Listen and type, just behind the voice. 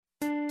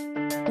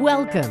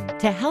Welcome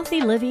to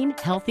Healthy Living,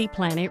 Healthy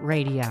Planet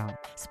Radio,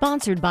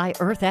 sponsored by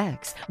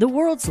EarthX, the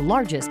world's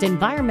largest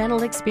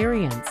environmental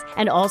experience,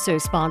 and also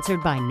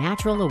sponsored by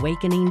Natural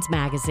Awakenings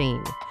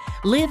magazine.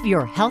 Live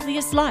your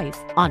healthiest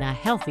life on a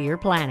healthier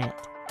planet.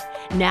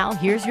 Now,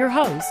 here's your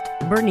host,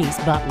 Bernice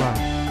Butler.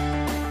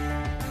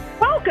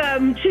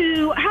 Welcome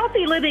to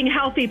Healthy Living,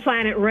 Healthy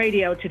Planet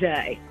Radio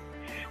today.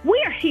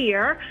 We're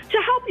here to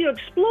help you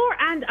explore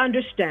and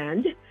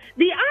understand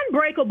the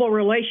unbreakable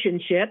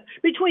relationship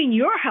between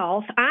your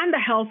health and the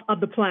health of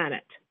the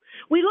planet.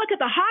 We look at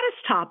the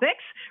hottest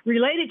topics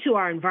related to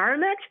our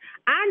environment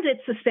and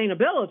its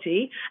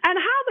sustainability and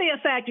how they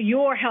affect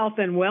your health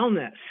and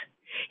wellness.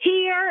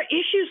 Here,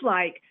 issues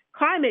like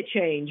climate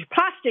change,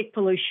 plastic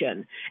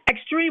pollution,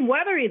 extreme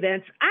weather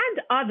events,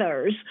 and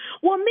others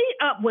will meet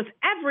up with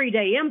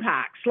everyday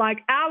impacts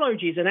like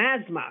allergies and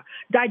asthma,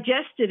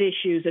 digestive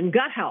issues and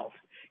gut health,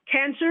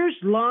 cancers,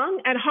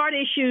 lung and heart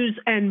issues,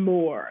 and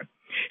more.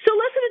 So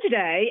listen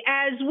today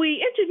as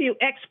we interview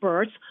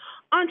experts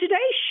on today's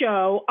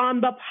show on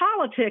the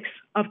politics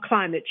of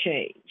climate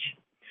change.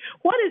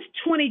 What is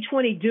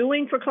 2020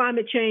 doing for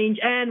climate change,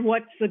 and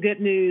what's the good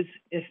news,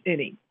 if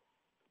any?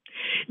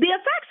 The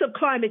effects of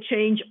climate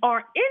change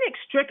are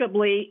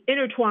inextricably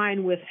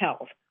intertwined with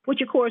health,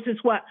 which, of course, is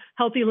what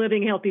Healthy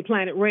Living, Healthy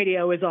Planet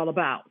Radio is all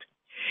about.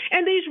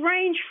 And these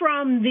range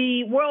from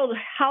the World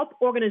Health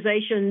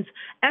Organization's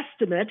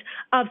estimate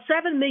of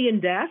 7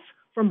 million deaths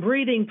from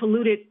breathing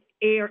polluted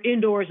air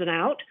indoors and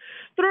out,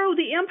 through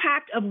the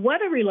impact of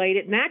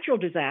weather-related natural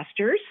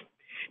disasters,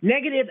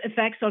 negative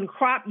effects on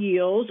crop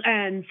yields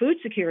and food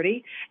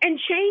security, and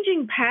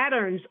changing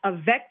patterns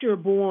of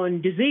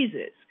vector-borne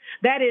diseases.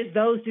 That is,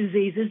 those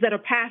diseases that are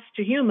passed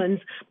to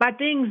humans by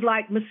things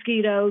like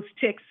mosquitoes,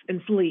 ticks,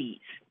 and fleas.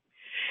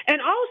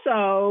 And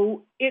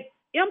also, it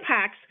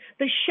impacts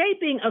the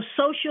shaping of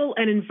social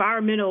and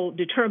environmental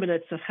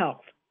determinants of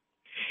health.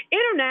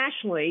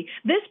 Internationally,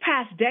 this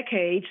past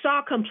decade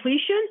saw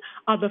completion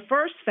of the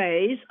first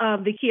phase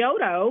of the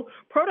Kyoto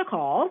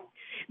Protocol,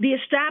 the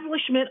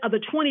establishment of the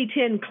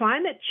 2010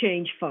 Climate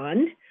Change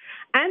Fund,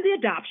 and the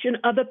adoption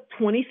of the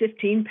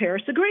 2015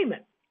 Paris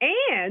Agreement.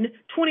 And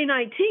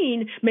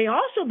 2019 may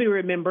also be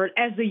remembered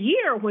as the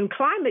year when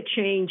climate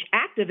change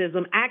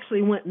activism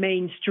actually went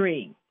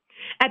mainstream.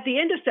 At the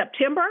end of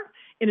September,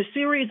 in a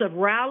series of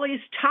rallies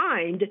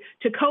timed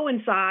to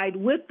coincide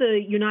with the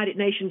United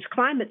Nations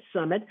Climate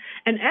Summit,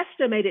 an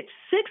estimated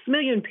 6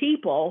 million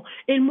people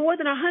in more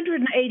than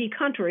 180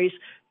 countries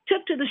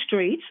took to the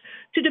streets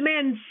to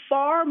demand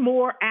far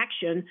more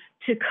action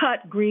to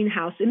cut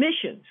greenhouse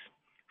emissions.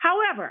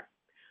 However,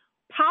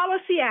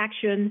 policy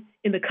action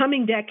in the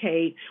coming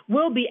decade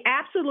will be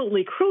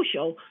absolutely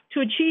crucial to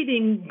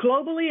achieving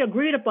globally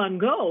agreed upon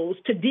goals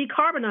to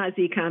decarbonize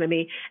the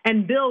economy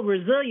and build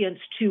resilience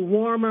to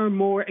warmer,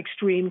 more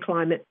extreme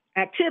climate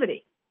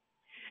activity.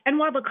 And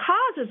while the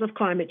causes of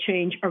climate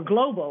change are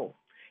global,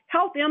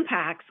 health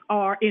impacts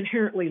are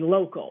inherently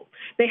local.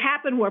 They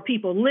happen where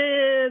people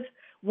live,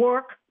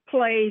 work,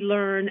 play,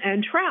 learn,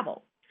 and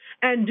travel.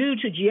 And due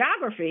to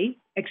geography,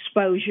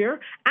 exposure,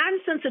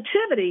 and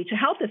sensitivity to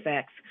health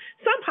effects,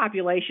 some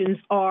populations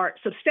are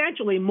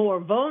substantially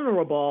more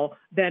vulnerable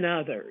than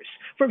others.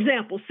 For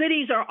example,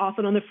 cities are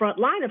often on the front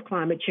line of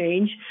climate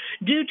change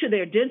due to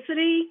their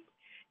density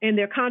and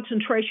their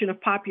concentration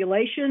of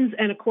populations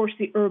and, of course,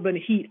 the urban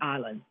heat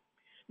island.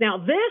 Now,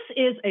 this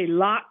is a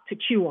lot to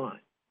chew on,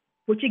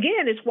 which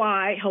again is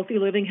why Healthy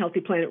Living, Healthy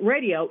Planet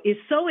Radio is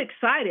so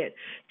excited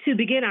to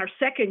begin our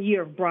second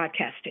year of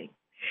broadcasting.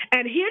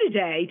 And here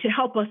today to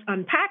help us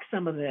unpack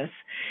some of this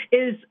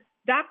is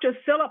Dr.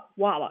 Philip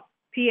Wallach,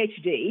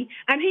 PhD,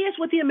 and he is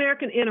with the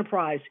American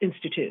Enterprise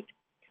Institute.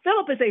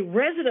 Philip is a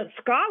resident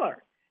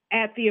scholar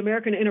at the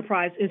American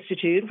Enterprise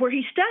Institute, where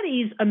he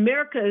studies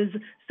America's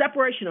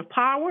separation of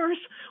powers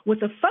with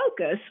a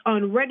focus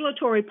on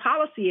regulatory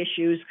policy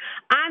issues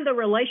and the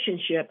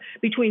relationship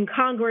between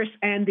Congress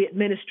and the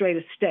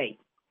administrative state.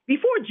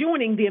 Before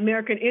joining the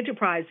American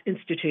Enterprise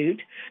Institute,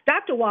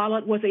 Dr.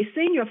 Wallach was a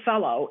senior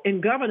fellow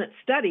in governance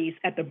studies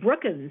at the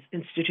Brookings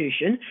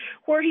Institution,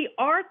 where he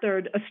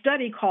authored a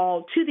study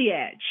called To the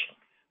Edge: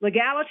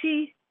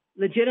 Legality,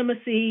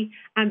 Legitimacy,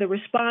 and the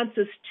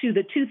Responses to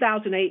the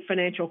 2008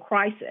 Financial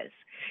Crisis.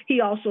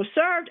 He also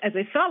served as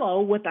a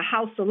fellow with the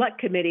House Select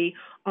Committee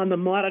on the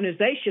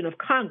Modernization of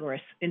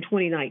Congress in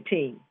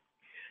 2019.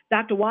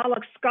 Dr.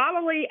 Wallach's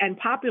scholarly and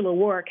popular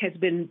work has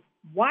been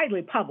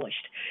widely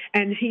published,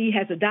 and he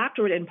has a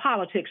doctorate in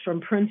politics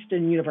from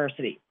Princeton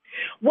University.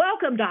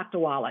 Welcome, Dr.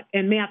 Wallach,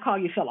 and may I call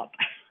you Philip?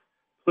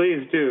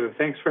 Please do.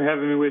 Thanks for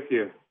having me with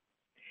you.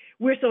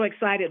 We're so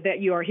excited that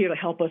you are here to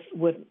help us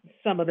with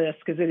some of this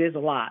because it is a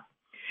lot.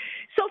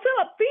 So,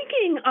 Philip,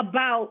 thinking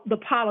about the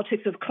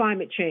politics of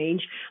climate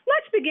change,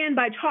 let's begin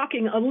by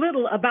talking a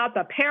little about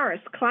the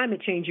Paris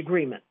Climate Change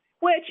Agreement,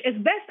 which, as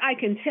best I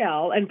can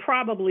tell, and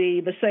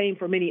probably the same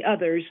for many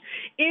others,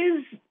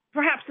 is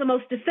perhaps the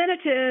most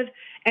definitive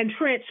and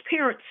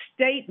transparent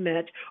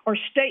statement or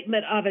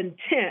statement of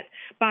intent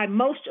by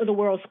most of the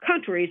world's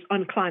countries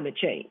on climate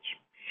change.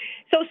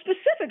 So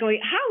specifically,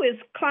 how is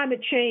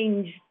climate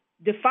change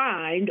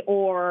defined,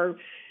 or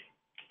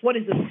what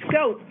is the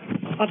scope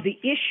of the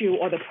issue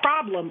or the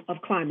problem of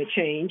climate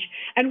change,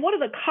 and what are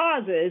the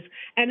causes,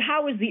 and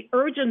how is the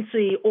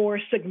urgency or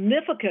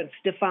significance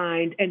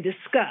defined and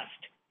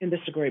discussed in this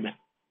agreement?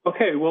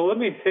 Okay, well, let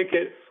me take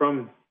it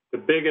from the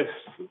biggest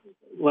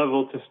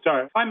level to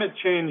start. Climate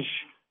change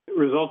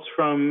results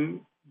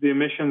from the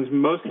emissions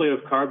mostly of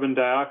carbon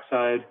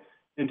dioxide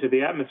into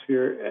the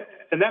atmosphere,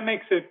 and that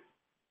makes it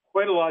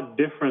quite a lot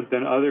different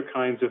than other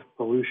kinds of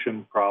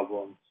pollution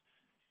problems.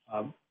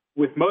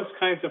 With most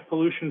kinds of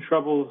pollution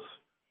troubles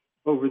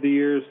over the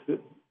years that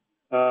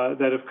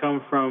have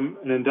come from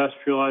an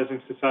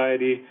industrializing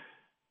society,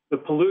 the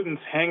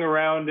pollutants hang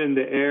around in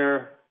the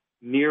air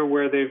near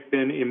where they've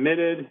been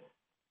emitted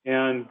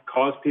and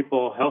cause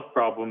people health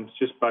problems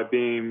just by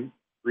being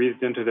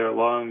breathed into their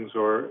lungs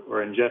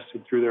or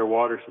ingested through their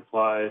water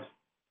supplies.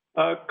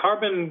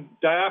 Carbon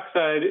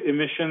dioxide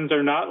emissions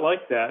are not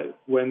like that.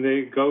 When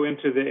they go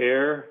into the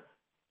air,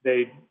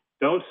 they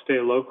don't stay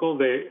local.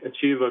 They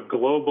achieve a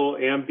global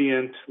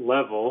ambient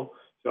level.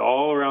 So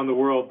all around the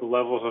world, the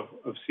levels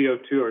of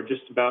CO2 are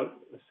just about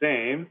the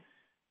same.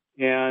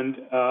 And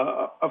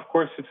of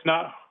course, it's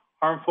not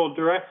harmful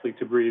directly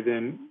to breathe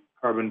in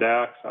carbon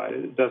dioxide.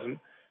 It doesn't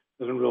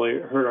really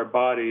hurt our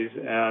bodies.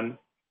 And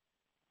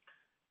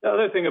the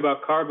other thing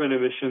about carbon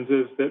emissions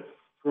is that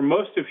for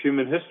most of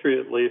human history,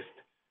 at least,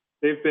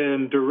 they've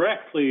been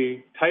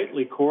directly,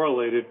 tightly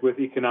correlated with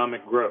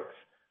economic growth.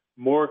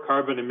 More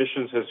carbon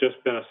emissions has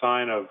just been a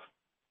sign of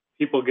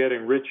people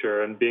getting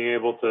richer and being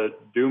able to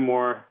do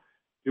more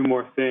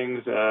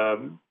things,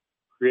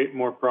 create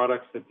more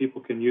products that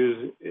people can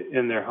use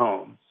in their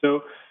homes.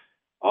 So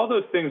all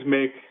those things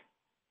make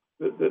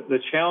the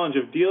challenge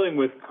of dealing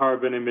with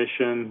carbon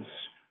emissions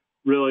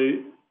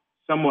really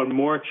somewhat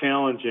more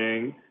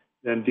challenging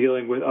than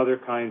dealing with other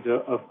kinds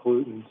of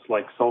pollutants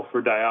like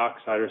sulfur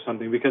dioxide or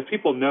something, because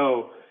people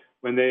know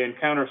when they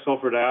encounter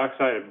sulfur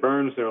dioxide, it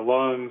burns their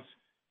lungs,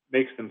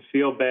 makes them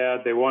feel bad.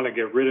 They want to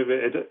get rid of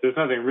it. There's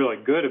nothing really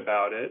good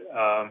about it.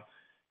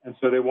 And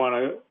so they want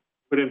to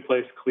put in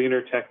place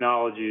cleaner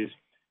technologies.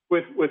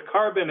 With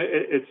carbon,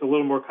 it's a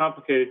little more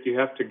complicated. You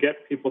have to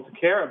get people to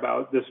care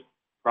about this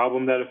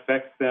problem that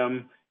affects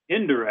them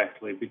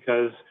indirectly,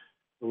 because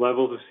the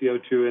levels of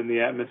CO2 in the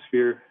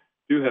atmosphere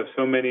do have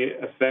so many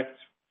effects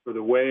for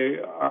the way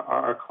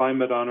our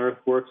climate on Earth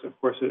works. Of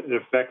course, it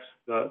affects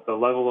the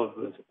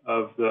level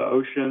of the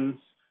oceans,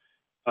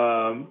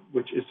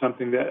 which is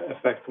something that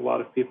affects a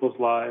lot of people's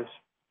lives.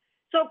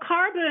 So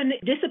carbon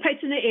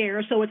dissipates in the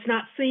air, so it's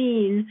not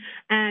seen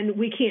and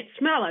we can't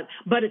smell it,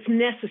 but it's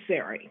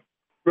necessary.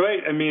 Right.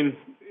 I mean,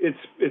 it's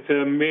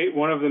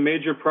one of the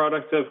major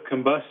products of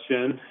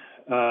combustion,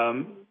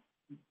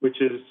 which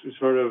is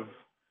sort of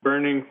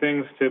burning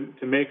things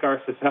to make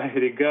our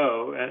society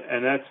go,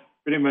 and that's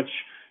pretty much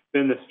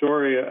been the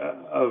story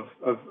of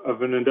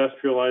an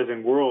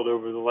industrializing world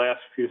over the last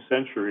few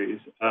centuries.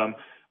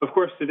 Of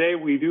course, today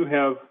we do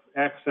have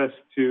access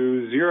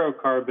to zero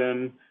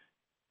carbon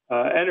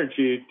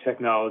energy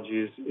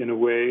technologies in a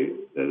way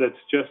that's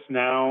just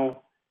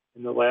now,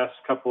 in the last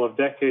couple of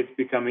decades,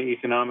 becoming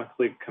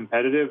economically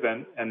competitive,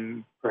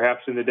 and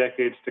perhaps in the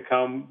decades to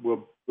come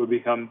will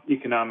become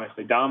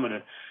economically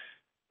dominant.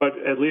 But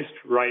at least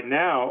right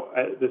now,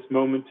 at this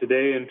moment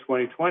today in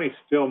 2020,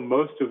 still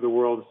most of the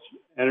world's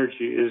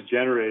energy is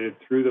generated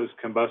through those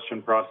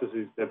combustion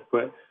processes that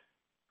put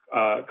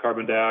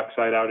carbon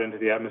dioxide out into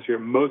the atmosphere.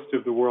 Most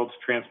of the world's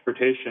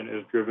transportation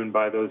is driven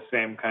by those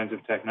same kinds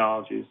of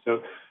technologies.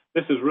 So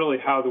this is really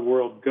how the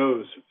world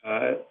goes,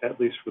 at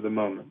least for the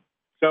moment.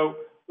 So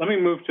let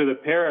me move to the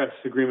Paris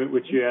Agreement,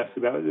 which you asked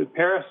about. The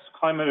Paris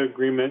Climate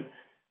Agreement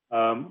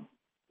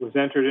was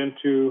entered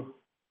into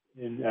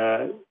in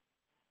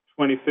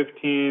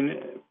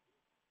 2015,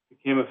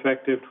 became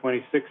effective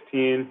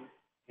 2016,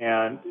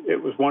 and it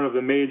was one of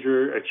the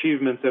major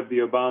achievements of the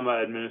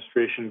Obama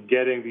administration,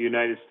 getting the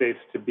United States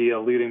to be a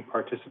leading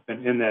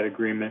participant in that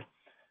agreement.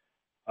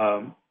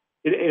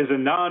 It is a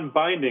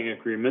non-binding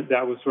agreement.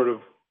 That was sort of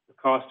the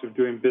cost of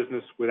doing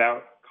business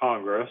without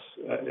Congress,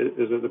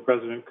 is that the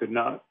president could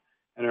not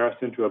enter us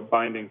into a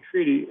binding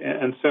treaty.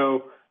 And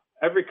so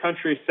every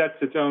country sets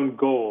its own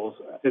goals,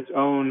 its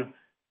own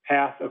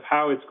path of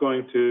how it's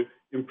going to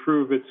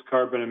improve its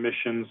carbon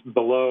emissions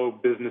below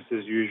business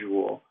as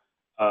usual.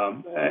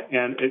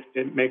 And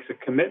it makes a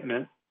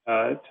commitment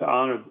to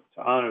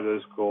honor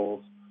those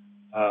goals.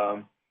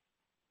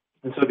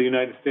 And so the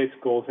United States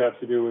goals have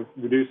to do with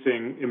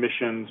reducing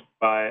emissions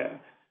by,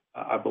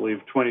 I believe,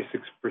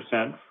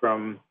 26%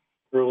 from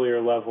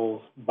earlier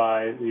levels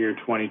by the year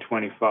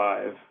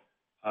 2025.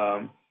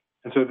 And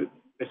so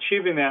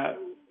achieving that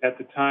at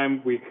the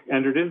time we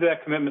entered into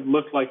that commitment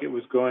looked like it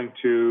was going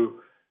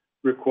to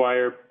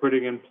require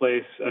putting in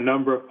place a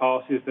number of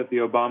policies that the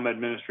Obama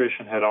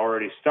administration had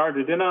already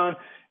started in on,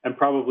 and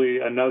probably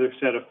another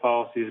set of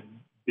policies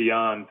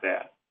beyond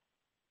that.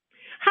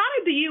 How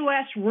did the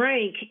U.S.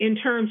 rank in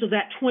terms of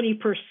that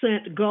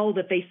 20% goal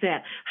that they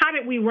set? How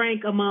did we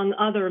rank among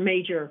other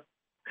major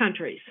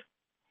countries?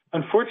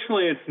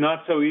 Unfortunately, it's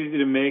not so easy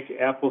to make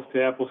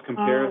apples-to-apples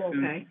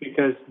comparisons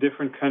because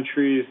different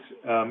countries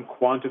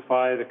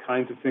quantify the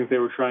kinds of things they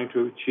were trying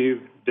to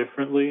achieve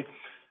differently.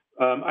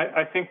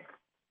 I think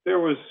there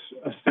was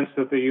a sense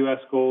that the U.S.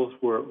 goals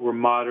were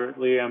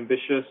moderately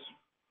ambitious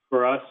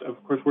for us.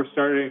 Of course, we're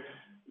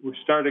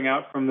starting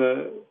out from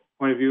the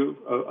point of view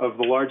of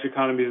the large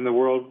economies in the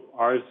world.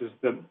 Ours is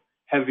the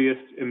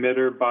heaviest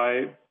emitter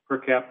by per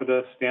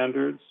capita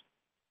standards.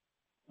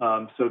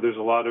 So there's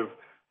a lot of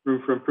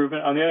room for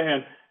improvement. On the other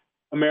hand,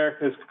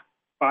 America's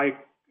by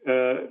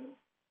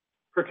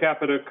per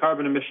capita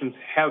carbon emissions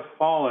have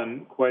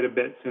fallen quite a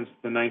bit since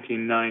the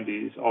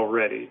 1990s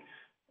already.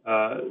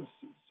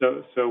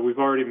 So we've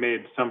already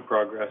made some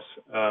progress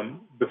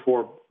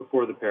before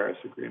the Paris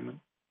Agreement.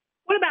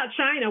 What about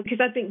China? Because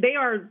I think they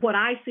are what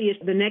I see as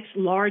the next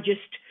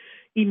largest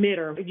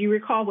emitter. Do you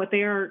recall what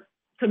their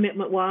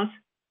commitment was?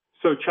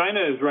 So China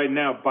is right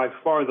now by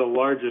far the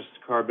largest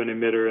carbon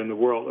emitter in the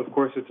world. Of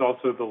course, it's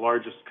also the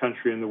largest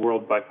country in the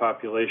world by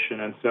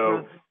population. And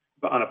so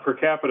on a per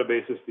capita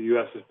basis, the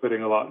U.S. is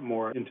putting a lot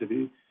more into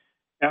the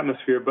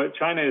atmosphere. But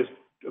China is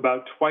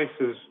about twice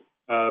as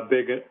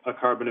big a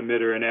carbon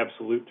emitter in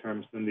absolute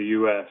terms than the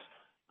U.S.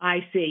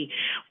 I see.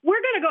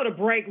 We're going to go to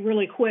break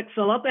really quick,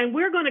 Philip, and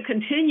we're going to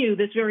continue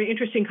this very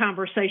interesting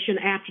conversation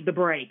after the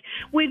break.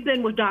 We've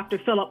been with Dr.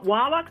 Philip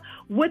Wallach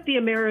with the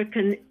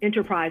American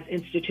Enterprise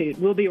Institute.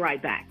 We'll be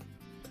right back.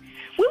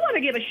 We want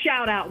to give a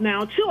shout out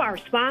now to our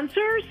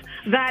sponsors.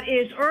 That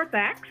is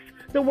EarthX,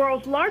 the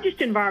world's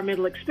largest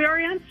environmental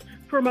experience,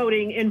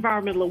 promoting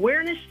environmental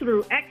awareness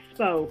through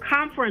expo,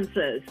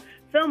 conferences,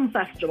 film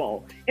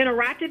festival,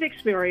 interactive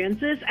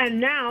experiences,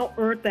 and now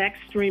EarthX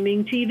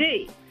streaming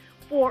TV.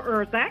 For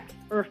EarthX,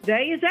 Earth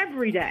Day is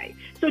every day.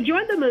 So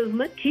join the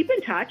movement, keep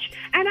in touch,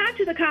 and add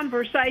to the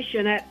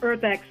conversation at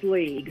EarthX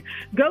League.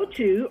 Go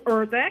to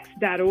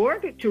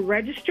earthx.org to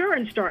register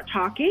and start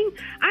talking,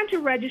 and to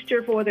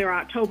register for their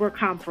October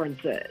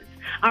conferences.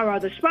 Our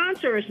other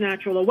sponsor is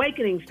Natural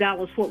Awakenings,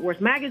 Dallas-Fort Worth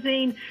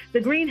Magazine,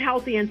 the Green,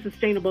 Healthy, and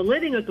Sustainable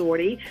Living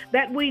Authority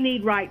that we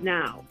need right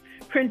now.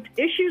 Print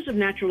issues of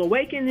Natural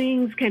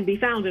Awakenings can be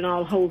found in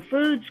all Whole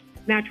Foods,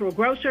 natural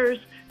grocers,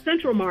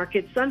 Central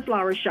Market,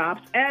 sunflower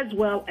shops, as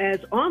well as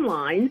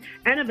online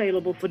and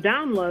available for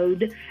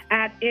download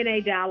at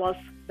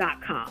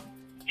nadallas.com.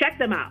 Check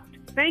them out.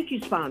 Thank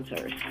you,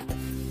 sponsors.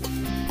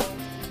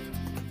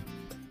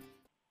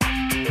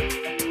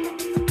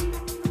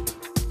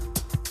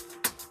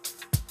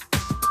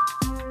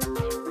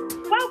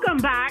 Welcome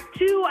back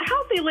to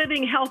Healthy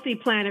Living, Healthy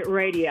Planet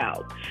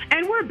Radio.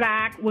 And we're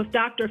back with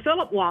Dr.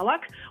 Philip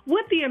Wallach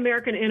with the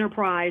American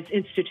Enterprise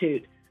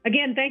Institute.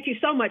 Again, thank you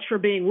so much for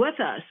being with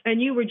us. And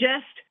you were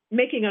just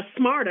making us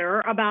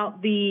smarter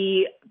about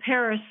the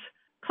Paris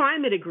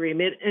Climate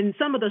Agreement and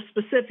some of the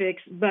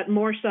specifics, but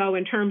more so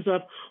in terms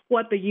of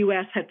what the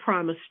U.S. had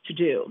promised to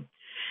do.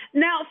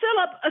 Now,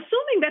 Philip,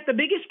 assuming that the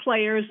biggest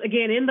players,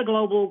 again, in the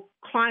global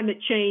climate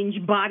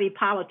change body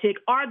politic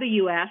are the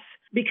U.S.,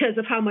 because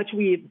of how much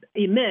we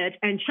emit,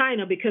 and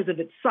China because of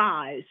its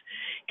size,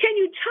 can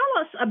you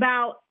tell us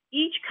about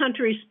each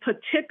country's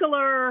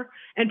particular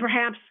and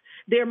perhaps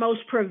their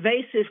most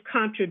pervasive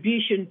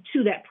contribution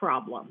to that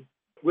problem?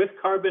 With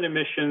carbon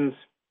emissions,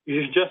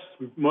 you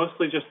should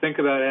mostly think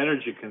about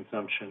energy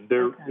consumption.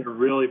 They're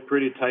really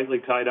pretty tightly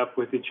tied up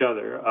with each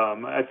other.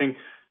 I think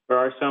there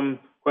are some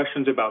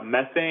questions about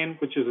methane,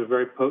 which is a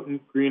very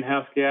potent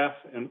greenhouse gas,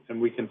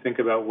 and we can think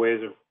about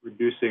ways of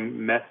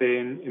reducing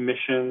methane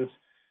emissions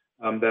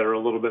that are a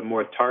little bit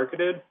more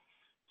targeted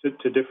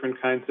to different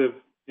kinds of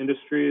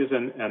industries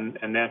and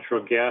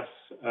natural gas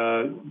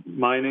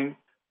mining.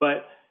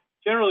 But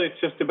generally, it's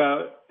just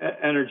about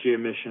energy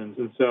emissions.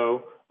 And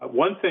so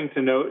one thing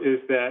to note is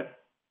that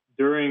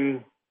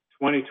during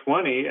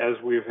 2020,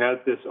 as we've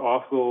had this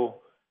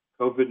awful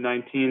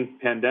COVID-19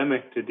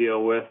 pandemic to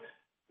deal with,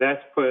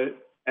 that's put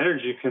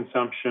energy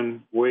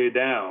consumption way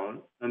down.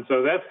 And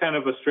so that's kind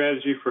of a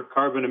strategy for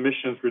carbon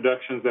emissions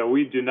reductions that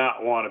we do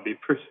not want to be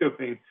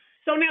pursuing.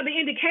 So now the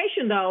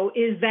indication, though,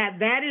 is that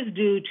that is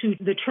due to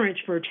the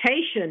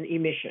transportation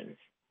emissions,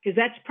 because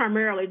that's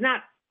primarily,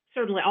 not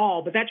certainly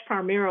all, but that's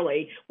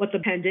primarily what the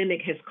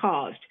pandemic has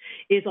caused,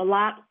 is a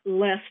lot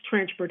less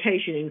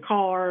transportation in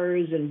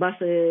cars and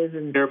buses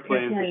and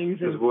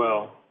airplanes as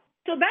well.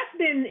 So that's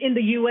been in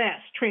the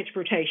U.S.,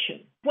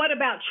 transportation. What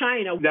about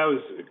China? That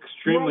was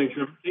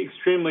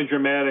extremely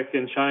dramatic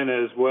in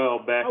China as well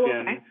back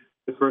in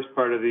the first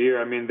part of the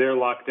year. I mean, their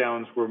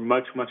lockdowns were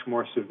much, much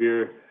more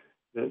severe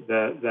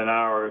than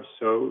ours.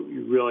 So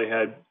you really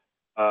had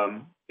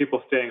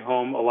people staying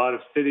home. A lot of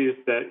cities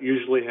that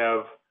usually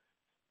have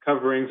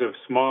coverings of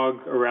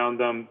smog around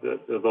them,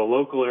 the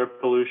local air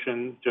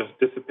pollution just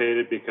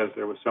dissipated because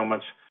there was so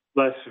much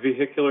less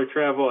vehicular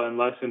travel and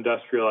less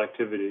industrial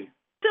activity.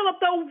 Philip,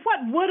 though,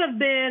 what would have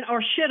been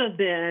or should have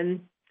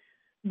been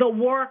the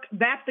work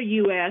that the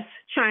U.S.,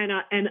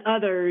 China, and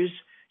others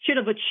should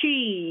have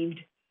achieved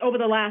over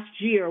the last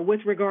year with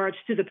regards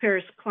to the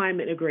Paris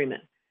Climate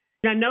Agreement?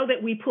 And I know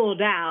that we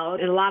pulled out,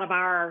 and a lot of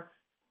our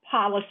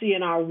policy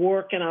and our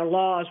work and our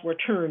laws were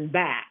turned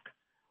back.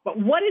 But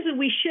what is it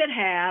we should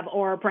have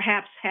or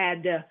perhaps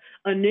had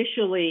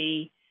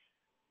initially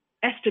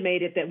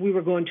estimated that we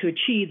were going to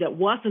achieve that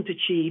wasn't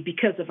achieved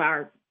because of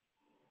our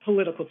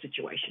political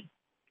situation?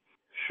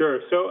 Sure.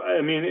 So,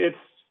 I mean, it's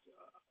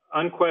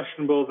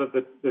unquestionable that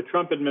the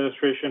Trump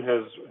administration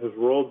has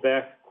rolled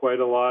back quite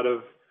a lot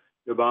of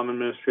the Obama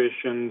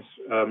administration's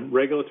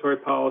regulatory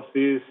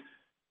policies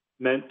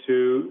meant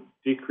to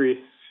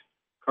decrease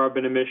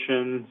carbon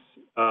emissions,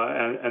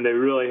 and they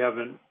really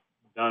haven't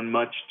done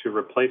much to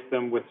replace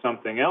them with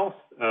something else.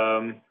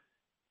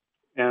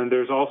 And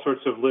there's all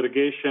sorts of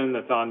litigation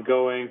that's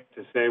ongoing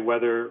to say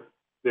whether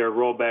their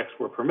rollbacks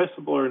were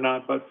permissible or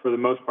not, but for the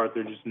most part,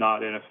 they're just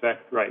not in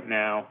effect right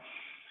now.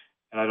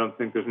 And I don't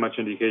think there's much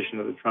indication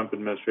that the Trump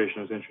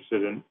administration is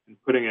interested in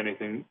putting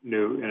anything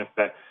new in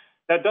effect.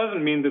 That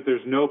doesn't mean that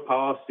there's no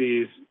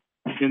policies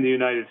in the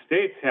United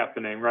States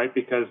happening, right?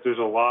 Because there's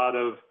a lot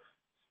of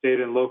state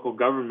and local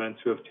governments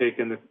who have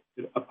taken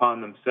it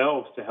upon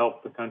themselves to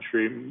help the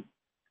country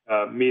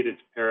meet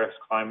its Paris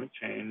climate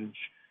change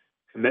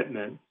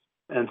commitments.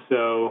 And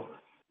so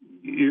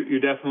you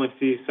definitely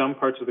see some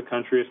parts of the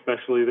country,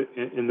 especially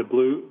in the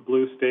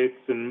blue states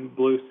and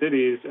blue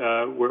cities,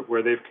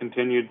 where they've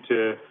continued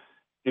to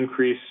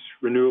increase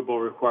renewable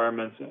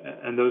requirements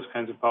and those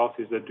kinds of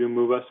policies that do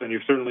move us. And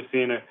you've certainly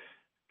seen a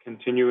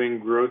continuing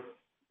growth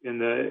in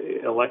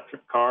the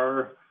electric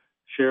car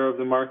share of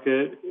the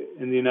market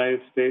in the United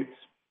States.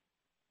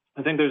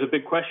 I think there's a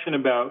big question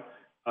about,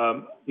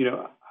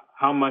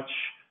 how much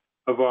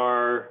of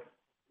our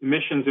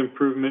emissions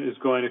improvement is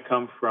going to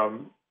come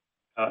from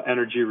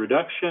energy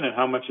reduction and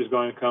how much is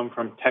going to come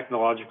from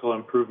technological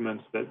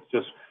improvements that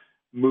just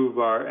move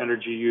our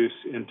energy use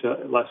into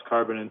less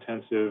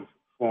carbon-intensive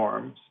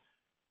forms.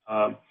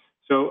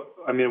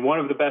 One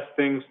of the best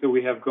things that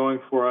we have going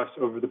for us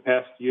over the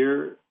past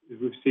year is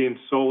we've seen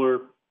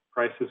solar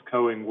prices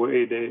going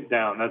way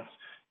down. That's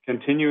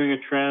continuing a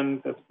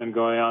trend that's been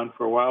going on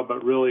for a while,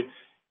 but really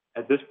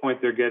at this point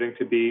they're getting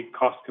to be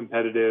cost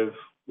competitive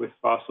with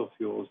fossil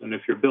fuels. And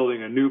if you're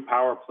building a new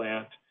power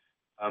plant,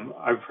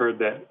 I've heard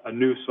that a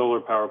new solar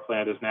power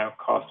plant is now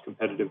cost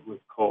competitive with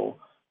coal.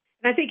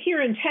 And I think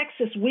here in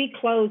Texas, we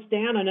closed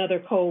down another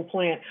coal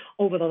plant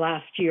over the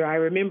last year. I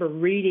remember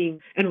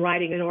reading and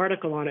writing an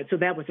article on it, so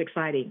that was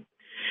exciting.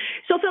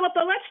 So, Philip,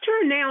 let's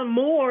turn now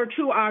more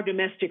to our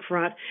domestic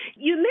front.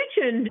 You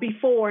mentioned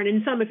before, and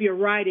in some of your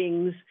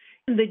writings,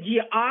 the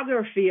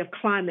geography of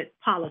climate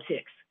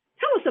politics.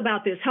 Tell us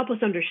about this. Help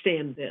us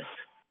understand this.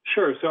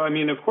 Sure. So,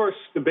 of course,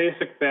 the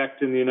basic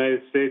fact in the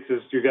United States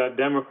is you got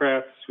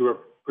Democrats who are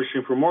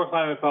pushing for more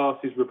climate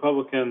policies,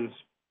 Republicans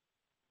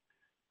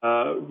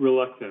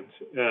reluctant.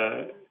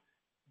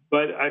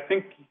 But I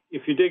think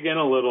if you dig in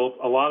a little,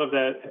 a lot of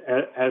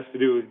that has to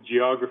do with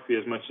geography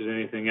as much as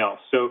anything else.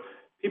 So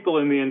people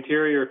in the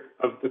interior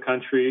of the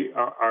country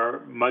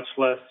are much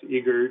less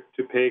eager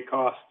to pay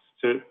costs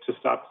to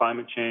stop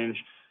climate change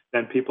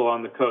than people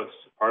on the coast.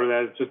 Part of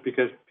that is just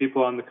because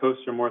people on the coast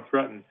are more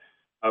threatened.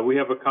 We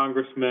have a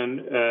congressman,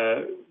 his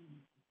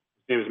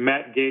name is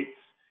Matt Gaetz.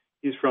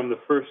 He's from the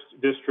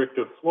 1st District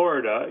of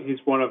Florida. He's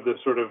one of the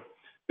sort of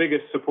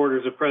biggest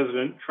supporters of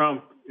President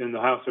Trump in the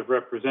House of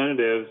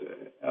Representatives,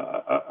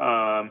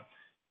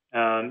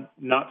 and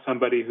not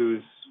somebody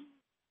who's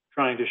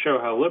trying to show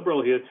how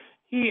liberal he is.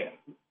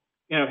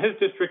 His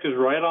district is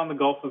right on the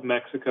Gulf of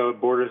Mexico. It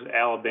borders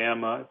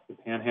Alabama. It's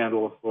the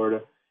panhandle of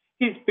Florida.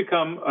 He's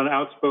become an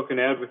outspoken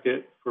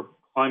advocate for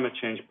climate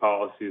change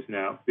policies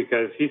now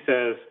because he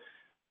says,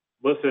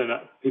 listen,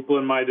 people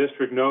in my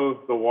district know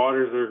the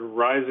waters are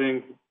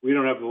rising. We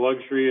don't have the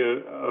luxury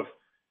of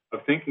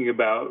thinking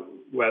about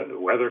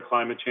whether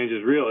climate change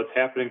is real. It's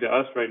happening to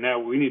us right now.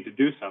 We need to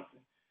do something.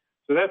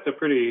 So that's a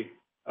pretty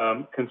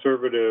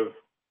conservative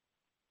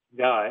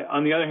guy.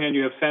 On the other hand,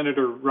 you have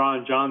Senator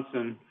Ron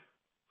Johnson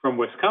from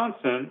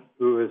Wisconsin,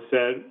 who has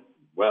said,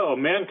 well,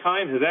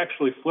 mankind has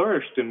actually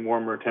flourished in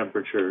warmer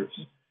temperatures.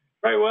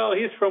 Right, well,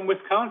 he's from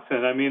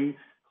Wisconsin.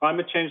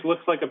 Climate change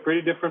looks like a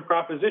pretty different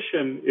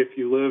proposition if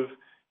you live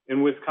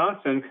in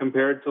Wisconsin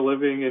compared to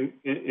living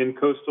in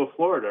coastal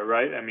Florida,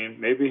 right?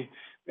 Maybe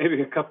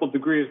a couple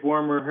degrees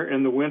warmer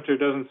in the winter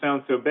doesn't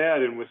sound so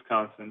bad in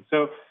Wisconsin.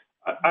 So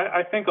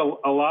I think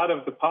a lot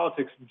of the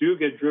politics do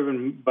get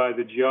driven by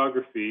the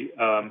geography.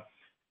 And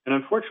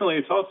unfortunately,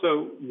 it's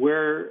also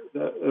where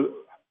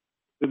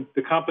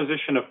the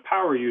composition of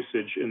power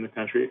usage in the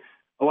country.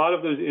 A lot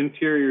of those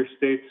interior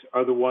states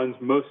are the ones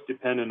most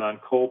dependent on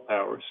coal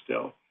power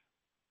still.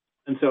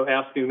 And so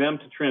asking them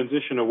to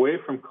transition away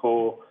from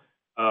coal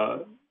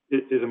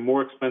is a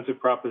more expensive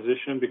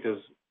proposition because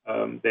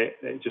they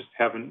just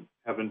haven't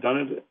done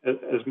it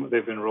as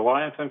they've been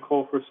reliant on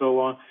coal for so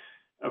long.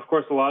 Of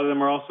course, a lot of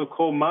them are also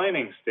coal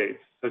mining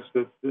states, such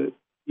that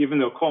even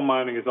though coal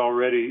mining is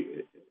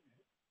already,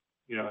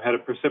 had a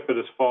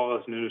precipitous fall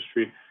as an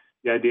industry,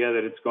 the idea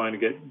that it's going to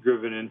get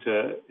driven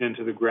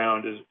into the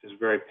ground is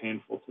very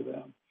painful to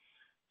them.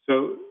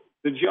 So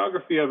the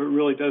geography of it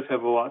really does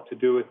have a lot to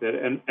do with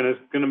it, and it's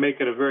going to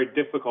make it a very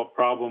difficult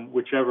problem,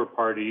 whichever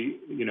party,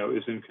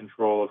 is in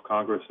control of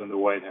Congress and the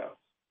White House.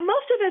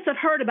 Most of us have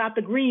heard about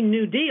the Green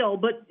New Deal,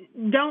 but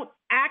don't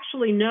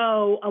actually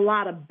know a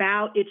lot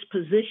about its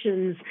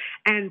positions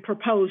and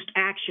proposed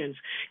actions.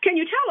 Can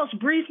you tell us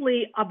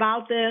briefly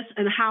about this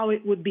and how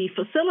it would be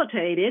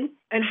facilitated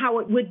and how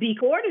it would be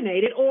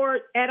coordinated or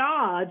at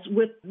odds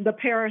with the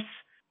Paris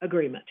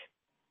Agreement?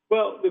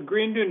 Well, the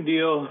Green New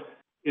Deal,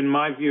 in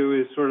my view,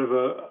 is sort of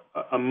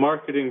a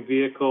marketing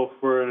vehicle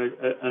for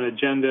an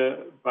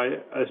agenda by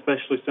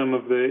especially some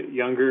of the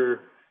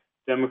younger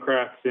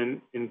Democrats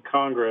in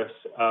Congress.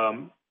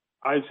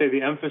 I'd say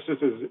the emphasis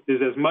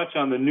is as much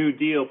on the New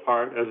Deal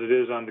part as it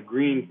is on the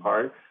green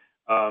part.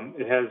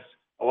 It has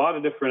a lot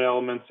of different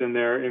elements in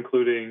there,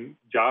 including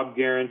job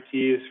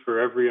guarantees for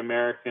every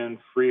American,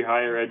 free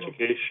higher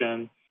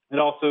education. It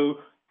also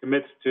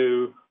commits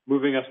to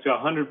moving us to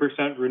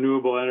 100%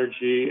 renewable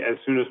energy as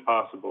soon as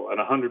possible and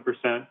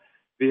 100%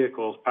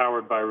 vehicles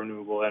powered by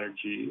renewable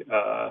energy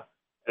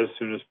as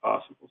soon as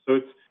possible. So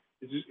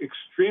it's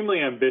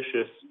extremely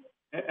ambitious.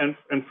 And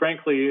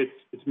frankly,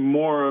 it's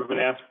more of an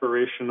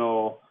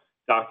aspirational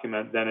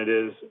document than it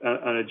is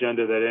an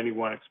agenda that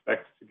anyone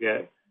expects to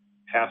get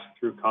passed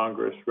through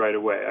Congress right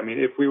away. I mean,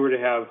 if we were to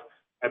have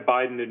a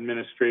Biden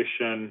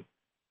administration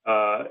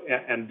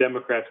and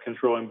Democrats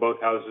controlling both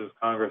houses of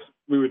Congress,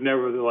 we would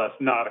nevertheless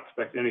not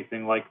expect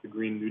anything like the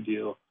Green New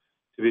Deal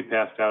to be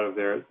passed out of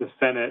there. In the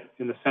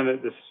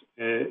Senate,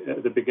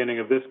 at the beginning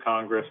of this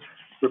Congress,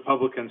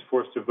 Republicans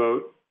forced a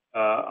vote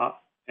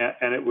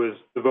and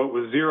the vote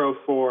was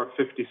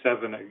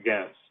 0-4-57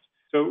 against.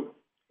 So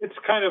it's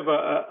kind of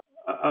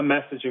a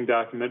messaging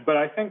document, but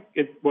I think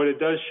what it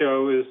does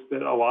show is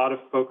that a lot of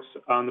folks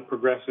on the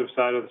progressive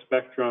side of the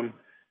spectrum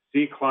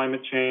see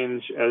climate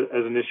change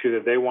as an issue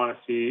that they want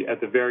to see at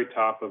the very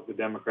top of the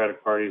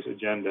Democratic Party's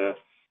agenda,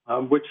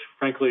 which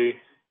frankly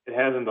it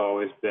hasn't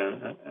always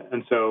been.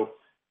 And so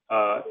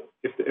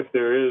if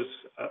there is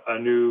a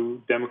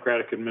new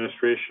Democratic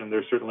administration,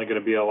 there's certainly going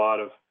to be a lot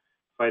of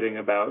fighting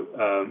about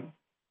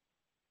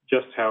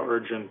just how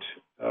urgent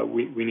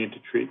we need to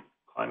treat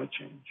climate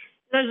change.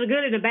 There's a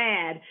good and a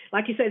bad.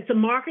 Like you said, it's a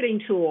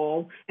marketing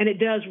tool, and it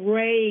does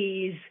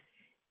raise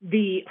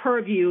the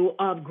purview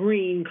of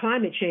green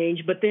climate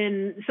change, but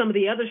then some of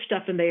the other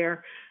stuff in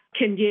there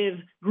can give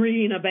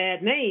green a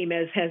bad name,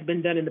 as has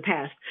been done in the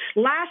past.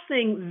 Last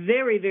thing,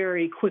 very,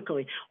 very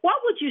quickly,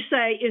 what would you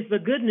say is the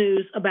good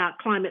news about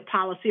climate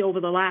policy over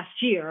the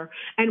last year,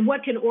 and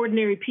what can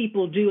ordinary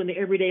people do in their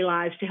everyday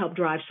lives to help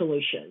drive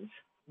solutions?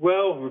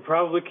 Well, we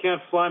probably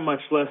can't fly much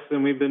less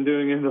than we've been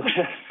doing in the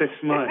last 6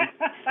 months.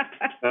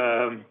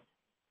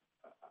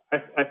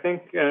 I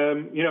think,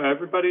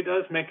 everybody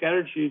does make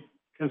energy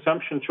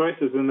consumption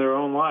choices in their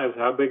own lives.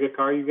 How big a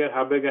car you get,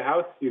 how big a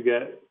house you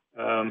get.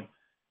 Those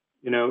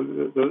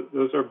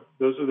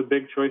are the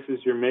big choices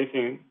you're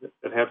making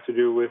that have to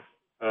do with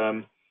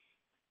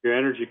your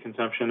energy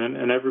consumption,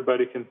 and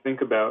everybody can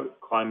think about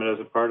climate as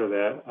a part of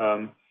that.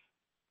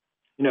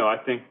 I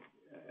think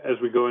as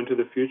we go into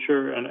the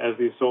future and as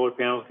these solar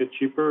panels get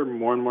cheaper,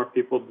 more and more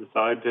people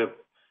decide to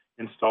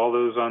install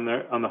those on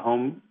their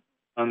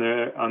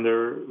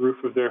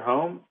roof of their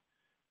home.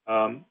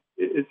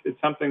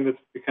 It's something that's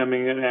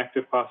becoming an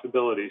active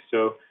possibility.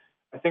 So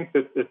I think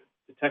that the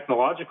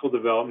technological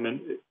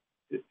development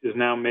is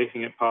now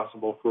making it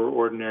possible for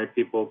ordinary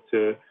people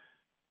to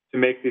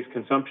make these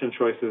consumption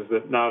choices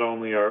that not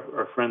only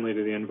are friendly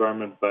to the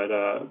environment, but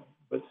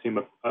seem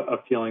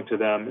appealing to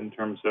them in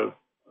terms of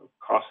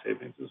cost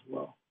savings as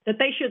well. That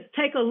they should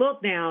take a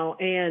look now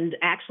and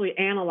actually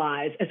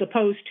analyze, as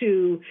opposed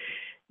to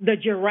the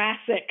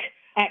Jurassic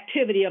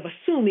activity of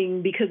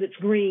assuming because it's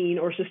green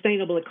or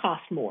sustainable, it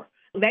costs more.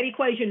 That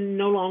equation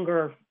no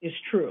longer is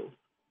true.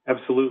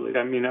 Absolutely.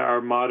 I mean,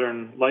 our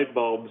modern light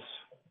bulbs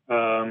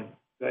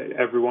that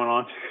everyone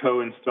ought to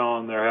go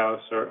install in their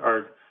house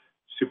are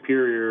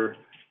superior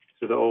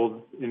to the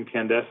old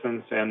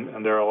incandescents,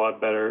 and they're a lot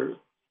better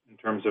in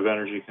terms of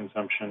energy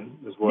consumption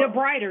as well. They're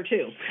brighter,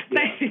 too.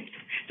 Yeah.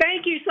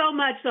 Thank you so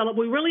much, Philip.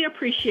 We really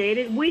appreciate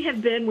it. We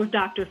have been with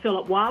Dr.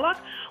 Philip Wallach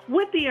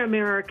with the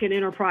American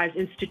Enterprise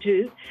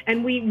Institute,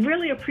 and we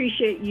really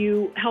appreciate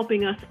you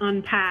helping us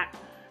unpack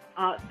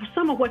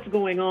some of what's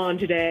going on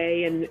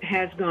today and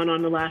has gone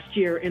on the last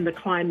year in the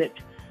climate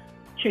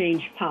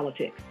change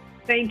politics.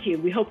 Thank you.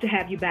 We hope to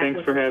have you back.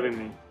 Thanks for having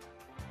me.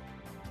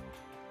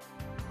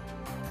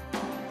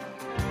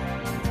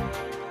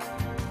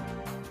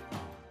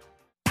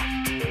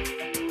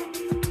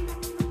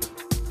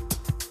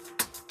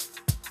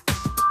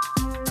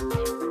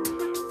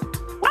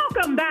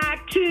 Welcome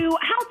back to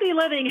Healthy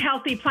Living,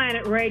 Healthy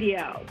Planet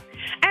Radio.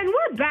 And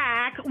we're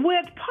back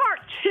with part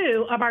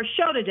 2 of our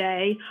show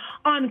today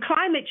on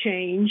climate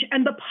change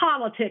and the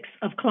politics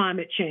of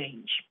climate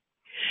change.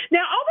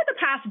 Now, over the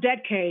past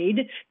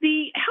decade,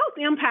 the health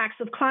impacts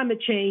of climate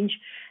change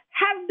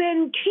have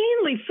been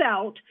keenly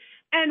felt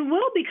and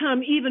will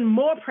become even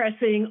more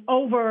pressing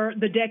over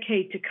the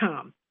decade to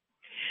come.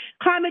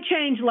 Climate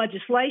change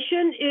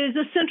legislation is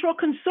a central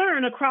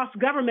concern across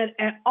government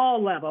at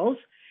all levels,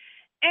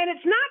 and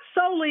it's not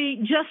solely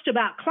just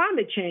about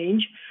climate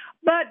change,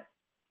 but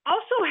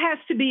also has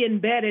to be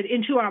embedded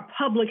into our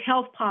public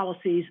health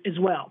policies as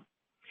well.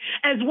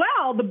 As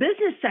well, the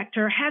business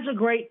sector has a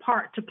great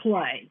part to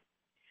play.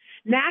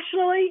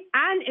 Nationally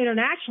and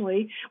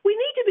internationally, we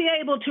need to be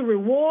able to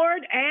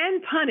reward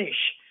and punish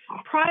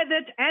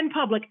private and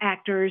public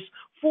actors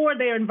for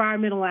their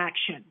environmental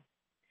action.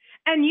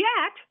 And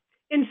yet,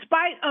 in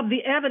spite of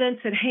the evidence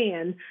at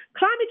hand,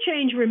 climate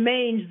change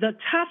remains the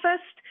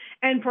toughest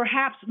and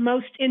perhaps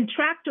most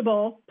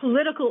intractable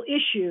political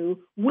issue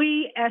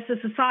we as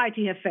a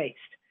society have faced.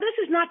 This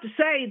is not to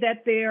say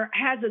that there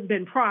hasn't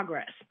been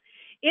progress.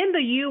 In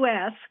the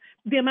U.S.,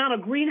 the amount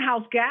of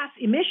greenhouse gas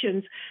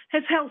emissions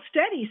has held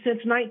steady since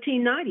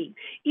 1990,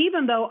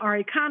 even though our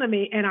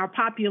economy and our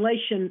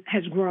population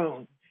has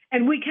grown.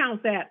 And we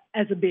count that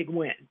as a big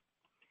win.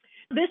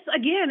 This,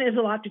 again, is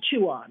a lot to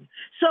chew on.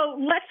 So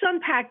let's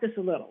unpack this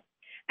a little.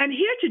 And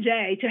here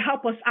today to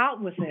help us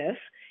out with this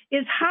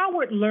is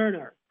Howard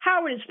Lerner.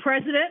 Howard is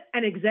president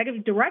and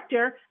executive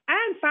director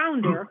and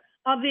founder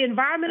of the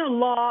Environmental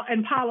Law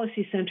and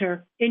Policy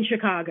Center in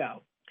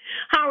Chicago.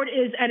 Howard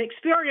is an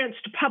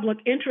experienced public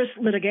interest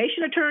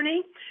litigation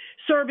attorney,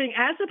 serving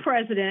as the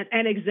president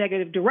and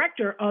executive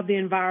director of the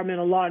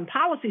Environmental Law and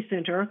Policy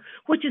Center,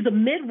 which is the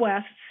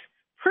Midwest's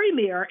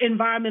premier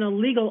environmental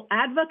legal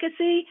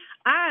advocacy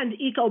and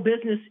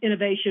eco-business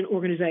innovation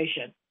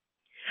organization.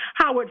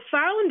 Howard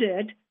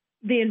founded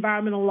the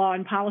Environmental Law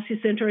and Policy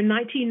Center in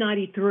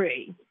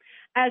 1993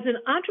 as an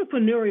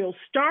entrepreneurial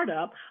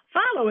startup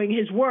following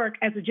his work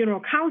as a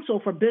general counsel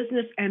for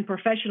business and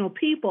professional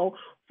people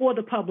for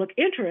the Public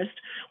Interest,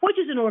 which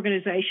is an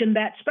organization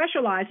that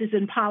specializes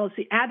in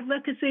policy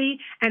advocacy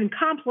and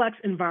complex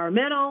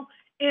environmental,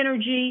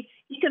 energy,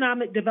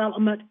 economic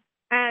development,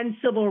 and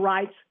civil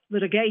rights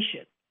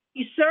litigation.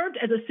 He served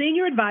as a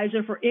senior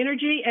advisor for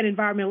energy and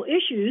environmental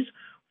issues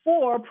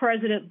for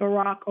President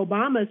Barack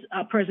Obama's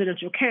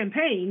presidential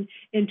campaign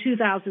in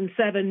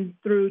 2007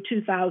 through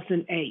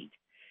 2008.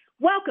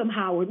 Welcome,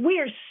 Howard. We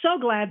are so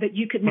glad that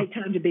you could make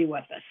time to be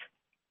with us.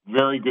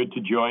 Very good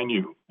to join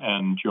you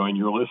and join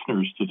your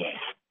listeners today.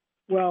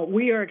 Well,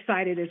 we are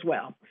excited as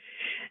well.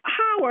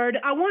 Howard,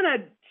 I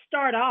want to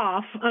start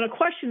off on a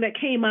question that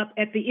came up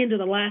at the end of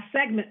the last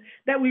segment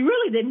that we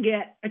really didn't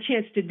get a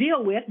chance to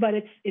deal with, but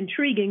it's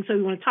intriguing, so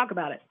we want to talk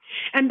about it.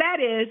 And that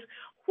is,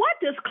 what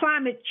does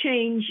climate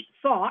change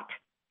thought,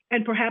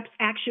 and perhaps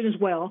action as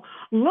well,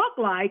 look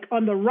like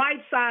on the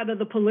right side of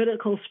the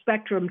political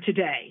spectrum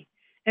today?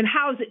 And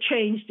how has it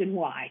changed and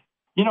why?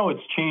 You know,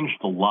 it's changed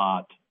a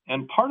lot.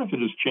 And part of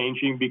it is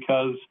changing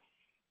because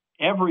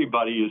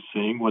everybody is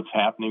seeing what's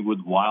happening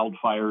with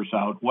wildfires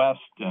out west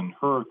and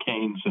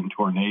hurricanes and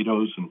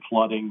tornadoes and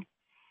flooding.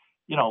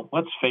 You know,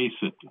 let's face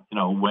it,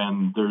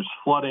 when there's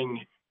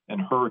flooding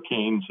and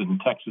hurricanes in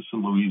Texas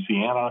and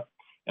Louisiana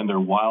and there are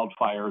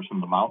wildfires in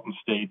the mountain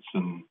states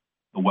and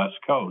the West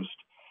Coast,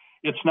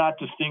 it's not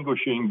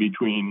distinguishing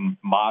between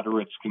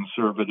moderates,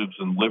 conservatives,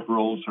 and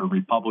liberals or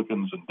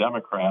Republicans and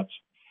Democrats.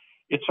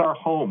 It's our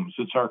homes,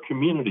 it's our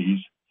communities.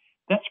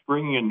 That's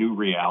bringing a new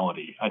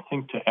reality, I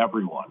think, to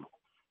everyone.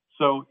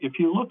 So if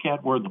you look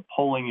at where the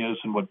polling is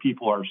and what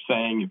people are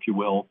saying, if you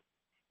will,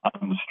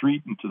 on the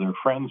street and to their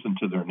friends and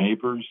to their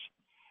neighbors,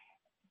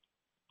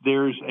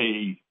 there's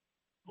a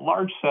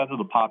large set of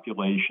the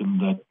population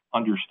that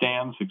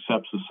understands,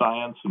 accepts the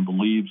science, and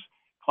believes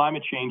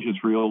climate change is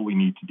real. We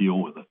need to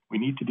deal with it. We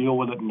need to deal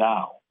with it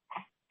now.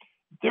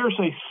 There's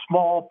a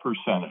small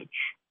percentage,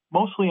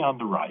 mostly on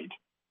the right,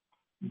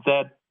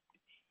 that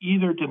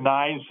either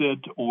denies it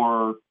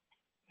or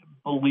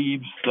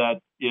believes that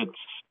it's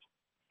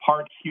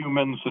part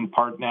humans and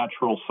part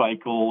natural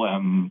cycle,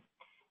 and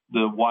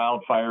the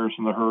wildfires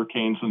and the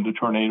hurricanes and the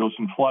tornadoes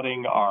and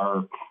flooding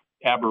are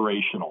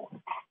aberrational.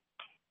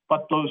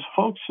 But those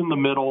folks in the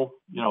middle,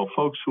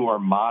 folks who are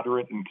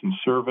moderate and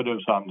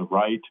conservatives on the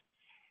right,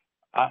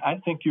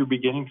 I think you're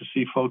beginning to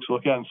see folks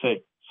look at it and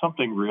say,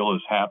 something real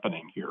is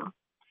happening here.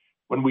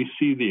 When we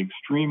see the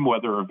extreme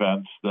weather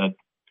events that,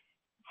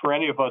 for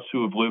any of us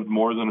who have lived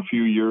more than a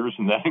few years,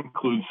 and that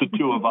includes the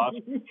two of us,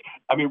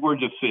 we're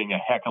just seeing a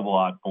heck of a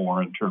lot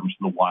more in terms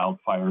of the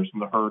wildfires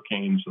and the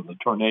hurricanes and the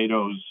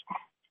tornadoes,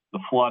 the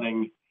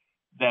flooding.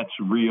 That's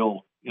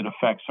real. It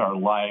affects our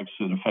lives.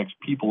 It affects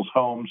people's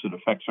homes. It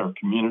affects our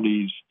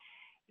communities.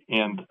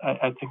 And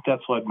I think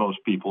that's led most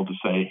people to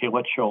say, hey,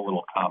 let's show a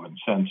little common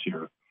sense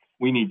here.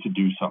 We need to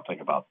do something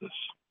about this.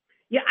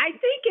 Yeah, I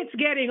think it's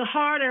getting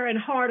harder and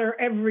harder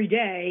every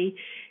day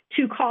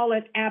to call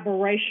it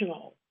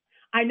aberrational.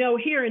 I know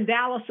here in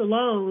Dallas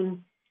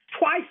alone,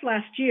 twice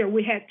last year,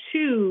 we had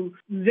two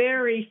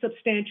very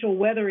substantial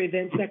weather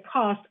events that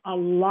caused a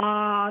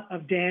lot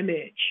of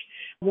damage.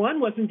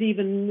 One wasn't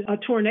even a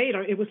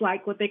tornado. It was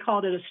like what they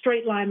called it, a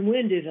straight line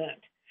wind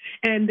event.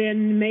 And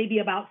then maybe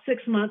about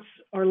 6 months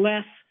or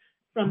less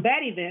from that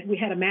event, we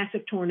had a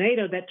massive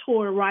tornado that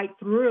tore right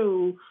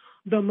through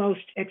the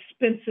most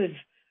expensive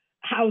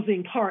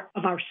housing part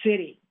of our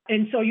city.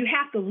 And so you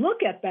have to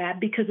look at that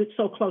because it's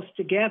so close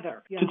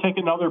together. To take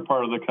another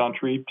part of the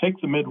country, take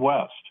the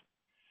Midwest.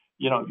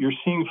 You're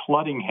seeing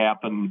flooding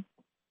happen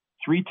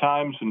 3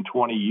 times in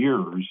 20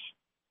 years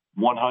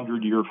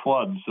 100-year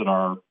floods that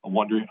are a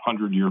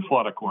 100-year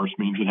flood, of course,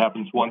 means it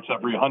happens once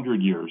every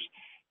 100 years.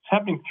 It's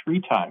happening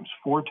 3 times,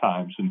 4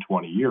 times in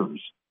 20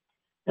 years.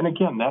 And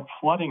again, that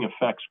flooding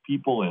affects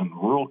people in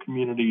rural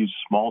communities,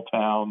 small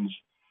towns.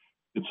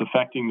 It's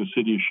affecting the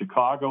city of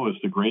Chicago as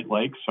the Great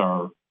Lakes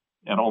are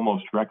at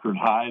almost record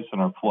highs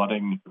and are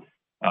flooding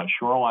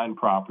shoreline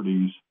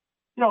properties.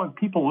 And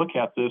people look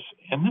at this,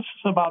 and this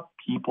is about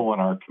people in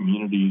our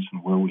communities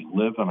and where we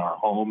live in our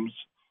homes.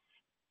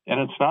 And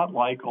it's not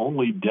like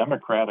only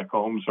Democratic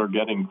homes are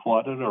getting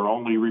flooded or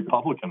only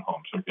Republican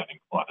homes are getting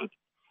flooded.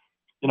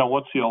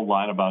 What's the old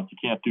line about you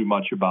can't do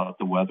much about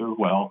the weather?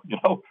 Well,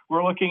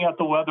 we're looking at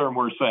the weather and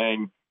we're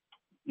saying,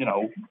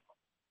 the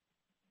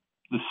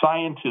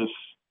scientists,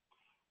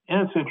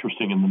 and it's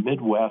interesting, in the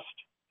Midwest,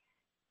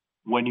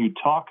 when you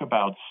talk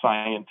about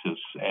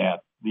scientists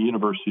at the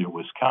University of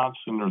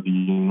Wisconsin or the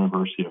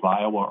University of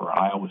Iowa or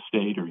Iowa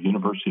State or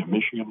University of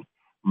Michigan,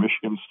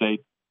 Michigan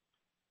State,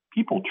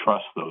 people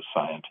trust those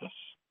scientists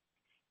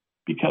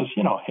because,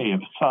 hey,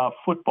 if it's a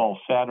football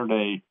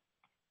Saturday,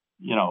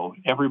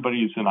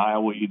 everybody's in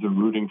Iowa either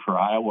rooting for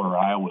Iowa or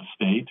Iowa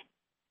State.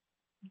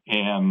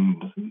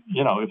 And,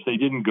 if they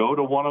didn't go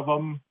to one of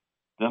them,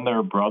 then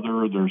their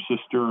brother or their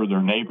sister or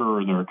their neighbor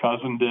or their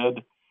cousin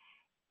did.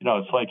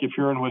 It's like if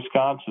you're in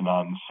Wisconsin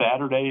on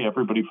Saturday,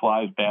 everybody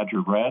flies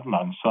Badger red, and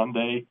on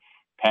Sunday,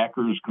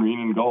 Packers green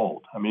and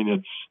gold. I mean,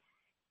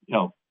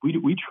 it's,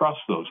 we trust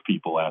those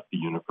people at the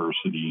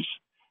universities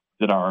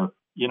that are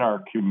in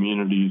our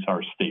communities,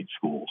 our state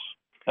schools.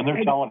 And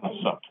they're telling us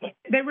something.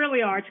 They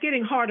really are. It's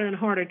getting harder and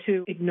harder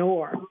to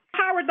ignore.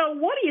 Howard, though,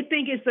 what do you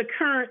think is the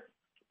current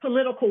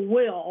political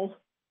will,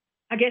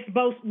 I guess,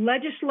 both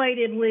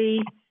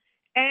legislatively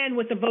and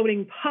with the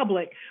voting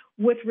public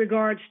with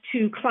regards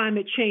to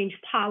climate change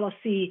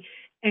policy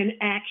and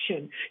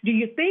action? Do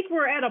you think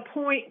we're at a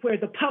point where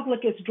the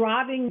public is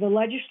driving the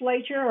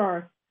legislature,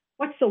 or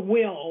what's the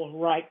will,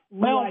 right?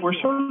 Well, we're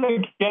sort of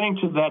getting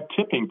to that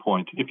tipping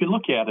point. If you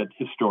look at it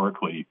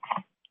historically,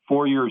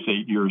 4 years,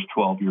 8 years,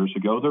 12 years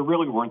ago, there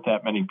really weren't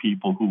that many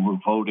people who were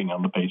voting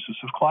on the basis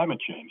of climate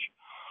change.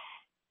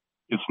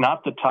 It's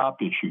not the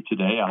top issue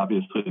today.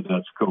 Obviously,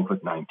 that's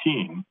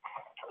COVID-19.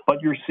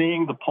 But you're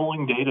seeing the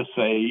polling data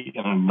say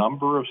in a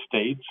number of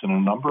states and a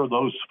number of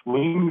those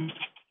swing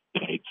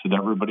states that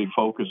everybody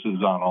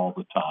focuses on all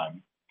the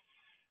time,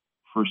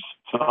 for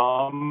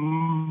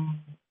some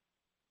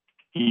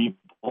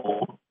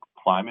people,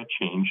 climate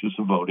change is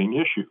a voting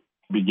issue.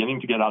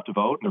 Beginning to get out to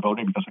vote, and they're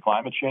voting because of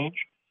climate change.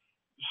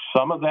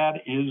 Some of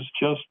that is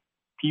just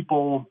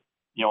people,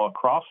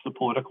 across the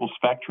political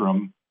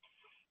spectrum.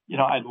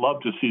 I'd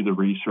love to see the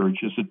research.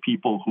 Is it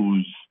people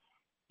who's,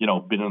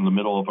 been in the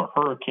middle of a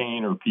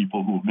hurricane or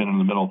people who've been in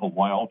the middle of a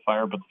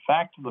wildfire? But the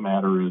fact of the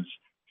matter is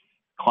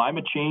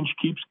climate change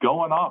keeps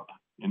going up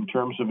in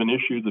terms of an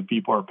issue that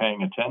people are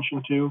paying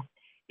attention to.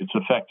 It's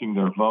affecting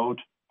their vote.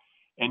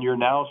 And you're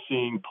now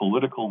seeing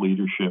political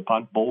leadership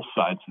on both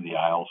sides of the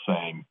aisle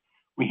saying,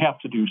 we have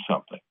to do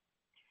something.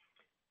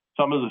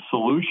 Some of the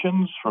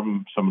solutions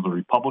from some of the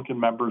Republican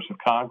members of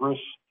Congress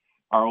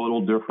are a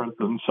little different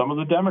than some of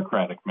the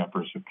Democratic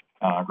members of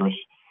Congress.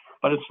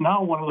 But it's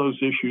now one of those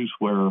issues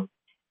where,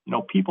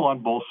 people on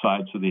both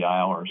sides of the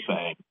aisle are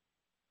saying,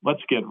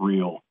 let's get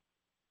real.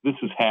 This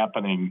is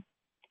happening.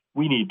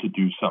 We need to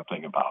do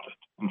something about it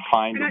and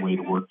find a way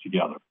to work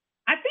together.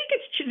 I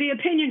think the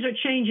opinions are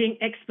changing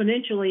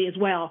exponentially as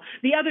well.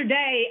 The other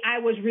day, I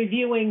was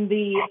reviewing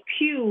the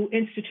Pew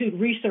Institute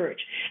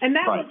research, and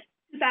that was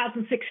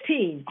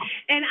 2016.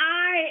 And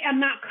I am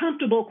not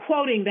comfortable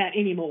quoting that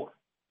anymore.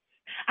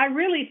 I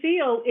really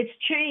feel it's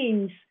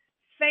changed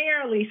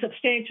fairly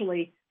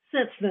substantially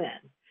since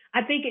then.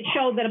 I think it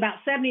showed that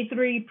about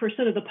 73%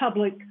 of the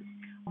public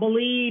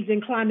believed in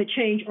climate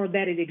change or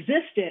that it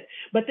existed,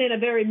 but then a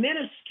very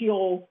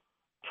minuscule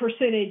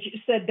percentage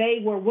said they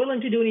were willing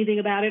to do anything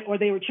about it or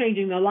they were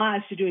changing their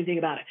lives to do anything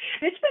about it.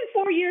 It's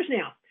been 4 years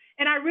now,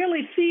 and I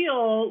really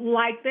feel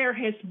like there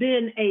has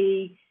been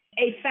a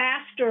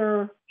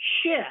faster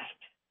shift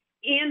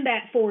in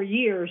that 4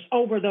 years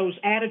over those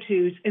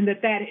attitudes, and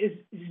that is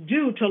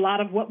due to a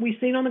lot of what we've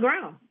seen on the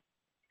ground.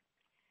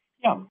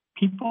 Yeah,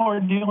 people are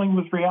dealing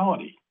with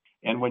reality.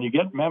 And when you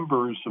get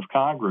members of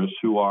Congress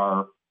who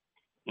are,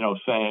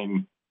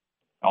 saying,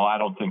 oh, I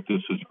don't think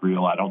this is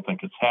real, I don't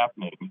think it's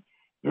happening,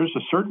 there's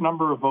a certain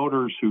number of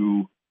voters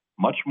who,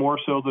 much more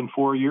so than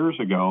 4 years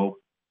ago,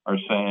 are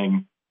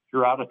saying,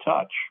 you're out of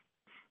touch.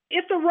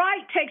 If the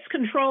right takes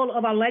control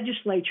of our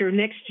legislature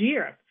next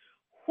year,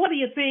 what do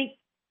you think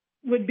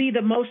would be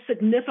the most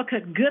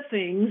significant good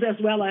things as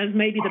well as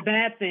maybe the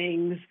bad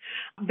things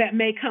that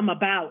may come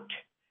about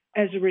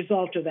as a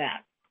result of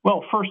that?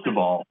 Well, first of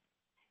all,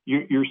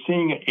 you're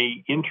seeing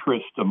an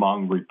interest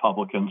among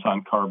Republicans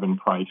on carbon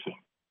pricing.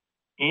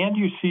 And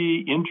you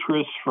see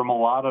interest from a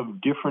lot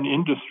of different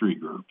industry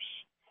groups.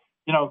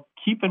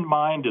 Keep in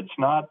mind, it's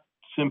not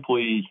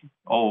simply,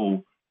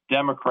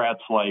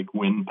 Democrats like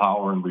wind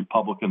power and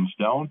Republicans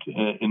don't.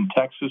 In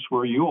Texas,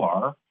 where you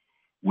are,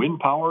 wind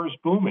power is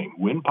booming.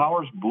 Wind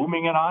power is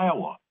booming in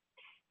Iowa.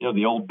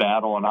 The old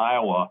battle in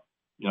Iowa,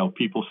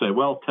 people say,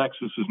 well,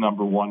 Texas is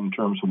number one in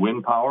terms of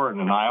wind power. And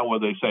in Iowa,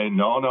 they say,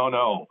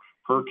 no.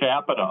 Per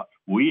capita,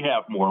 we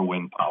have more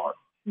wind power.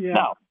 Yeah.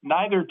 Now,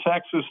 neither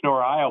Texas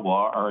nor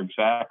Iowa are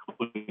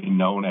exactly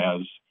known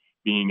as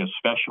being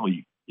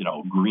especially,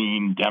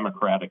 green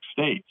democratic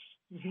states.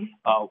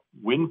 Mm-hmm.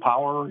 Wind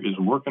power is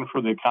working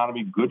for the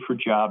economy, good for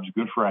jobs,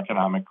 good for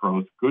economic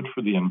growth, good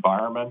for the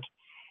environment.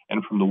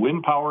 And from the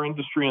wind power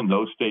industry and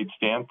those states'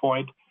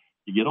 standpoint,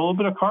 you get a little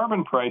bit of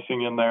carbon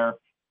pricing in there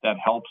that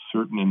helps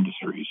certain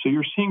industries. So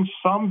you're seeing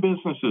some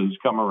businesses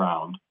come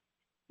around,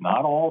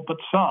 not all, but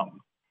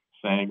some,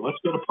 saying, let's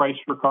get a price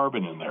for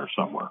carbon in there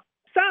somewhere.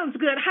 Sounds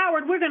good.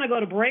 Howard, we're going to go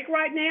to break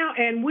right now,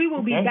 and we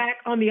will be back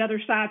on the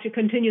other side to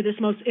continue this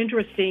most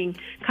interesting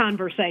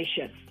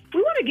conversation.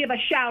 We want to give a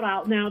shout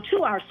out now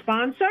to our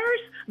sponsors.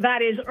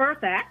 That is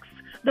EarthX,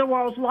 the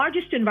world's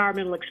largest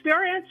environmental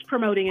experience,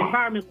 promoting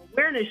environmental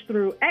awareness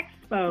through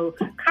expo,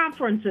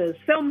 conferences,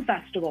 film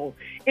festival,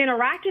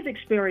 interactive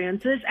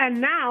experiences,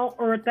 and now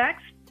EarthX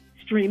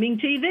streaming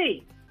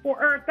TV. For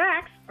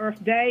EarthX,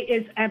 Earth Day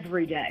is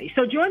every day.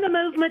 So join the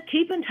movement,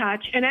 keep in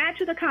touch, and add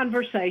to the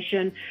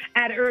conversation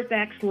at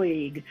EarthX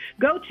League.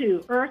 Go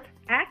to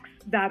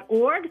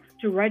earthx.org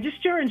to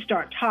register and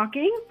start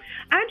talking,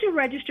 and to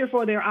register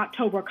for their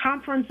October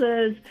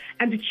conferences,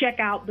 and to check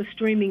out the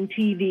streaming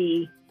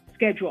TV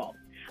schedule.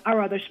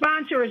 Our other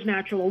sponsor is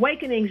Natural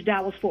Awakenings,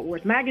 Dallas-Fort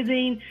Worth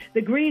Magazine,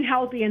 the Green,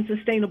 Healthy, and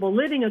Sustainable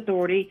Living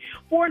Authority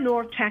for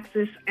North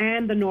Texas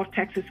and the North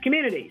Texas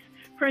communities.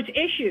 Print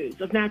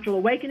issues of Natural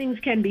Awakenings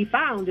can be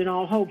found in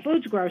all Whole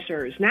Foods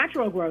grocers,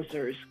 natural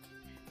grocers,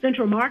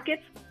 Central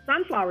Markets,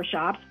 sunflower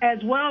shops, as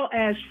well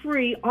as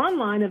free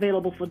online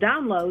available for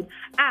download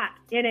at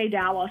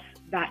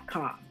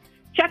nadallas.com.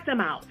 Check them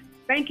out.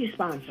 Thank you,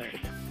 sponsors.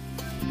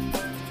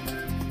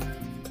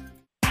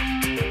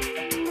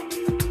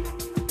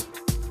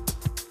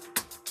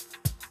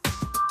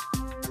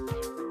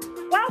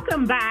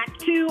 Welcome back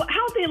to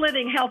Healthy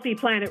Living, Healthy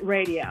Planet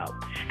Radio.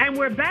 And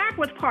we're back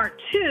with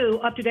part 2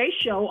 of today's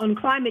show on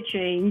climate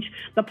change,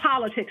 the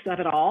politics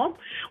of it all,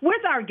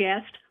 with our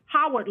guest,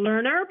 Howard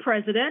Lerner,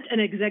 President and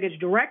Executive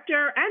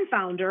Director and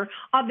founder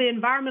of the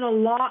Environmental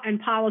Law and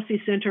Policy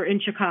Center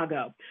in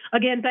Chicago.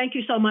 Again, thank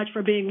you so much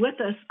for being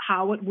with us,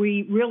 Howard.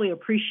 We really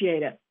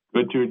appreciate it.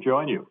 Good to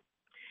join you.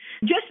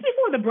 Just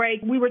before the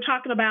break, we were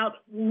talking about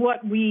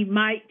what we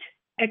might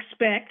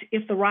expect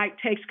if the right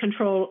takes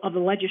control of the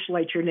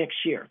legislature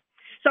next year.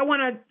 So I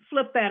want to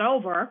flip that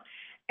over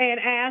and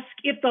ask,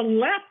 if the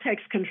left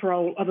takes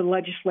control of the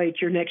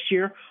legislature next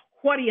year,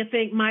 what do you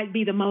think might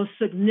be the most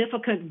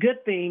significant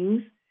good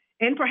things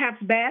and perhaps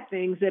bad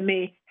things that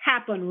may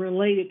happen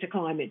related to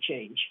climate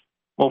change?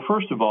 Well,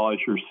 first of all, as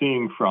you're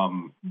seeing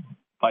from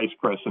Vice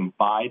President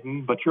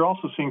Biden, but you're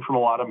also seeing from a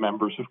lot of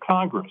members of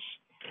Congress,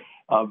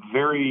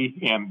 very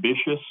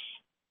ambitious,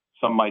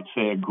 some might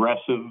say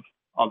aggressive,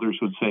 others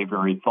would say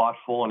very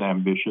thoughtful and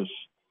ambitious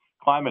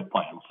climate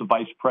plans. The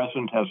Vice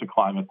President has a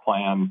climate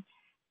plan.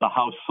 The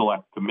House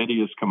Select Committee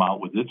has come out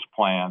with its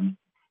plan.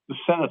 The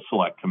Senate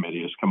Select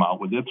Committee has come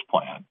out with its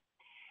plan.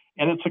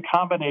 And it's a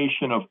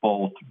combination of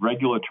both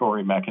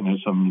regulatory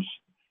mechanisms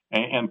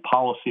and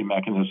policy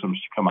mechanisms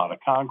to come out of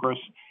Congress,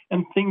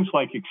 and things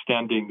like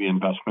extending the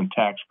investment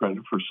tax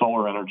credit for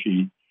solar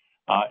energy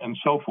and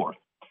so forth.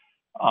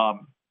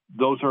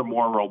 Those are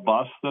more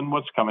robust than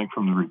what's coming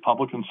from the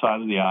Republican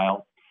side of the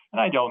aisle. And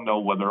I don't know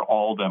whether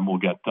all of them will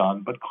get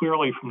done, but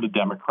clearly from the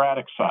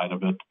Democratic side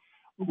of it,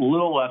 a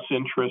little less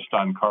interest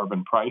on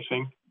carbon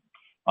pricing,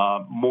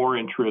 more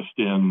interest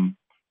in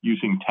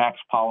using tax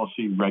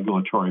policy,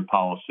 regulatory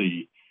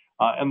policy,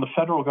 and the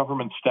federal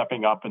government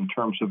stepping up in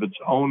terms of its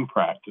own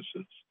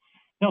practices.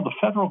 The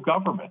federal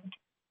government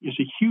is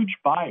a huge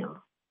buyer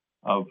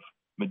of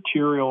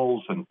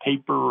materials and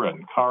paper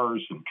and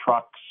cars and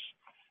trucks,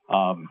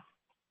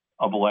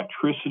 of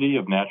electricity,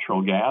 of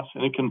natural gas,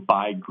 and it can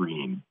buy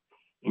green.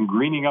 And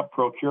greening up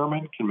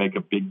procurement can make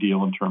a big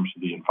deal in terms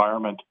of the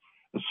environment,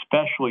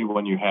 especially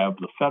when you have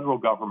the federal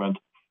government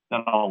then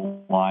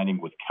aligning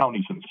with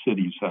counties and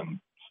cities and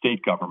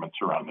state governments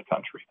around the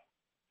country.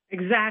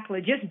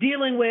 Exactly. Just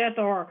dealing with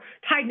or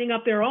tightening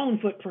up their own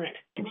footprint.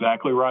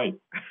 Exactly right.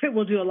 It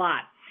will do a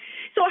lot.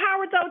 So,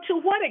 Howard, though,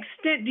 to what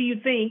extent do you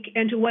think,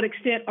 and to what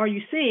extent are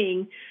you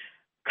seeing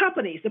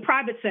companies, the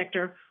private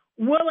sector,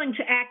 willing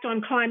to act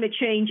on climate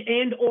change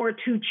and or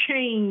to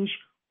change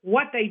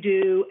what they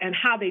do and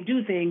how they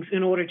do things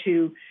in order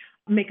to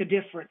make a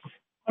difference?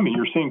 I mean,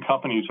 you're seeing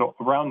companies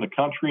around the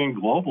country and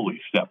globally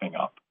stepping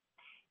up.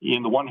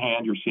 In the one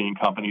hand, you're seeing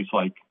companies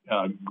like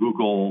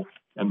Google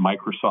and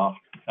Microsoft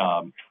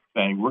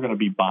saying, we're going to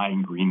be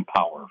buying green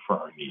power for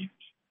our needs.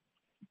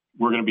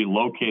 We're going to be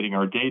locating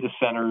our data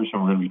centers,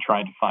 and we're going to be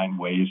trying to find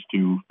ways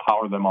to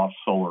power them off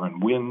solar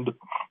and wind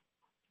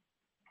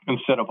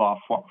instead of off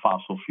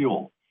fossil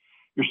fuel.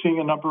 You're seeing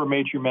a number of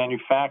major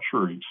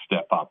manufacturers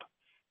step up.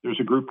 There's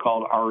a group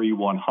called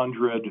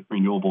RE100,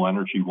 Renewable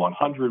Energy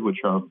 100, which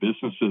are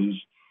businesses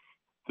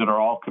that are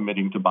all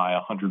committing to buy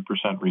 100%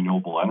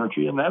 renewable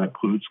energy. And that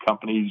includes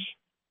companies,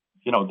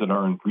 that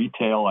are in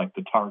retail like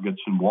the Targets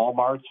and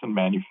Walmarts, and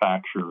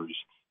manufacturers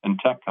and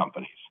tech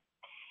companies.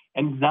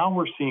 And now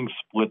we're seeing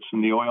splits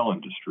in the oil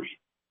industry.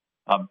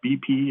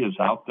 BP is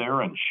out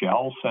there and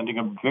Shell sending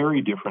a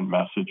very different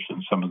message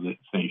than some of the,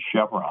 say,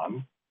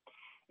 Chevron.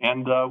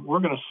 And we're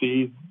going to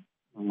see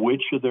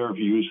which of their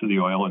views of the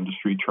oil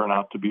industry turn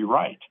out to be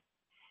right.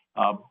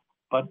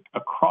 But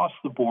across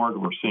the board,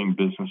 we're seeing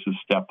businesses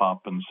step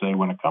up and say,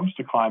 when it comes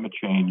to climate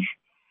change,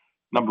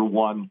 number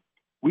one,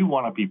 we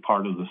want to be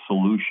part of the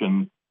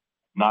solution,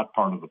 not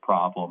part of the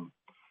problem.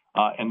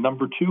 And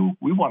number two,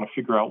 we want to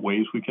figure out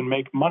ways we can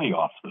make money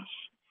off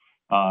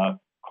this.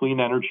 Clean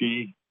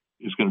energy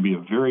is going to be a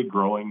very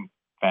growing,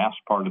 fast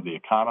part of the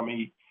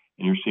economy.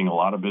 And you're seeing a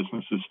lot of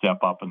businesses step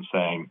up and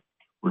saying,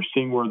 we're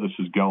seeing where this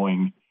is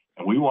going,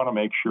 and we want to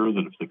make sure that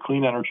if the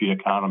clean energy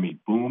economy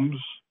booms,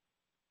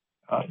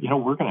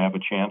 we're going to have a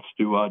chance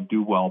to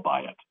do well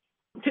by it.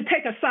 To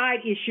take a side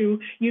issue,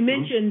 you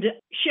mentioned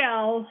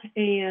Shell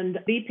and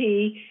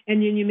BP,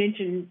 and then you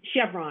mentioned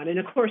Chevron. And,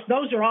 of course,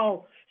 those are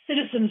all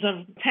citizens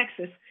of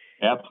Texas.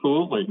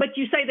 Absolutely. But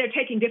you say they're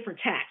taking different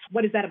tacks.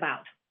 What is that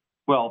about?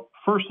 Well,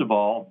 first of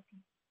all,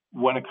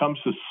 when it comes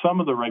to some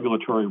of the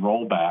regulatory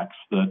rollbacks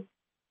that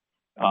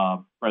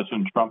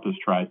President Trump has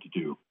tried to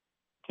do,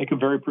 take a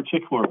very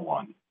particular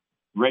one,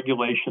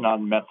 regulation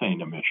on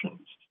methane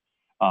emissions.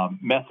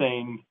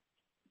 Methane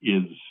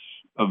is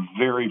a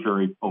very,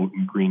 very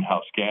potent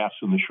greenhouse gas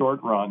in the short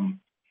run,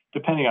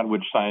 depending on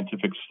which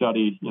scientific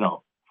study,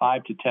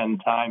 5 to 10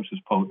 times as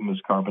potent as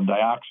carbon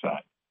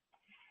dioxide.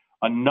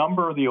 A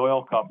number of the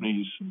oil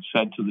companies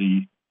said to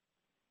the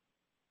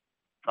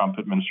Trump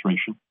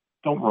administration,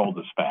 don't roll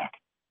this back.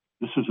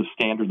 This is a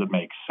standard that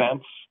makes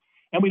sense,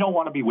 and we don't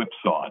want to be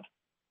whipsawed.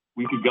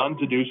 We've begun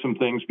to do some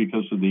things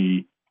because of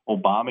the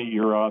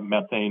Obama-era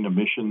methane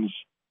emissions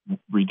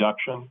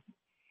reduction,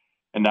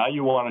 and now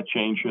you want to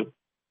change it.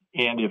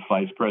 And if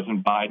Vice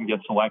President Biden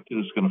gets elected,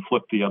 it's going to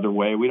flip the other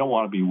way. We don't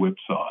want to be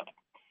whipsawed.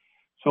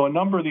 So a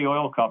number of the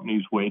oil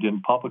companies weighed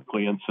in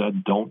publicly and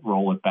said, don't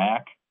roll it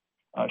back.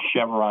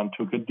 Chevron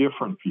took a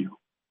different view.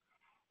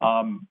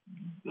 A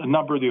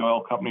number of the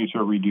oil companies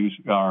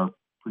are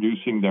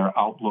producing their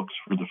outlooks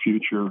for the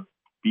future.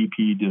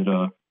 BP did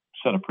a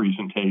set of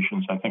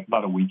presentations, I think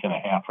about a week and a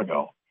half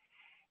ago.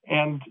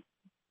 And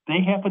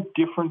they have a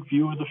different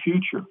view of the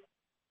future.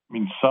 I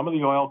mean, some of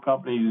the oil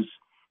companies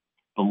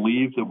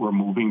believe that we're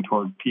moving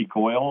toward peak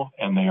oil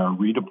and they are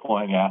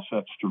redeploying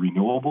assets to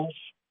renewables.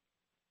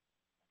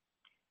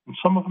 And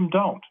some of them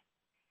don't.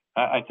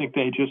 I think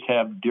they just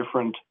have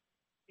different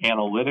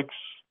analytics,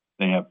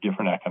 they have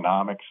different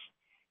economics,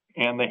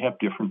 and they have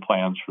different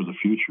plans for the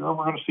future. And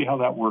we're going to see how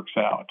that works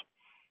out.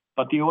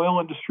 But the oil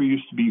industry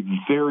used to be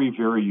very,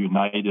 very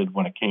united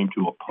when it came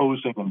to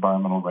opposing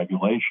environmental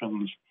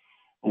regulations,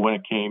 when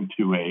it came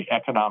to an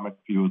economic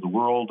view of the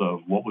world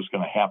of what was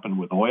going to happen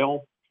with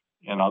oil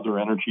and other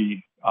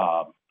energy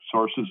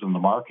sources in the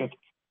market,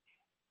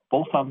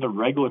 both on the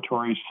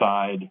regulatory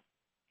side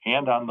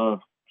and on the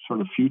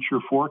sort of future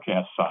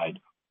forecast side.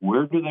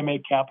 Where do they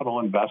make capital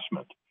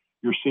investment?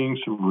 You're seeing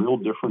some real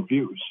different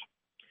views.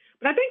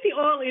 But I think the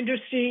oil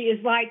industry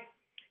is like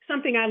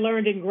something I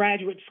learned in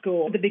graduate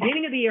school. At the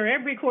beginning of the year,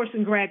 every course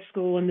in grad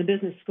school and the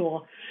business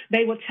school,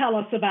 they would tell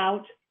us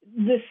about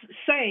this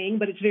saying,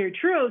 but it's very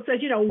true. It says,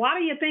 why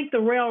do you think the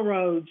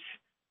railroads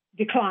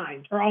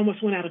declined or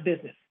almost went out of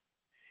business?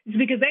 It's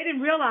because they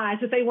didn't realize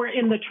that they were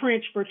in the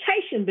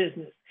transportation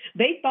business.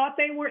 They thought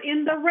they were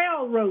in the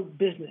railroad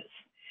business.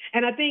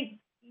 And I think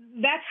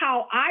that's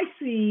how I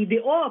see the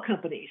oil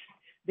companies.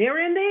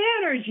 They're in the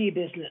energy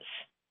business.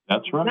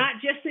 That's right.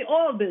 Not just the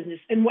oil business.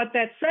 And what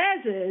that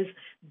says is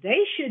they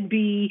should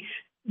be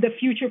the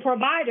future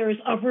providers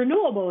of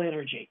renewable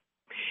energy.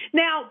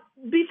 Now,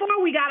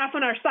 before we got off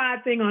on our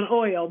side thing on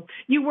oil,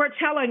 you were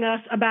telling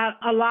us about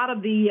a lot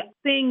of the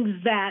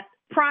things that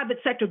private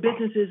sector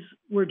businesses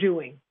were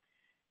doing.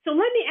 So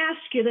let me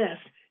ask you this.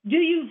 Do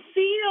you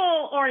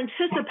feel or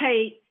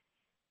anticipate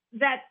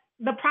that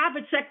the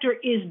private sector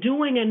is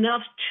doing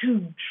enough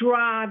to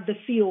drive the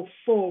field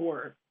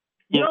forward?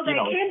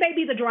 Can they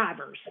be the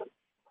drivers?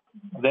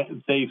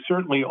 They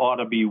certainly ought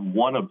to be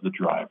one of the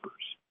drivers.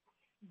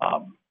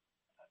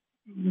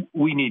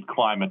 We need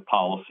climate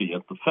policy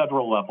at the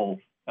federal level,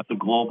 at the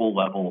global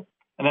level,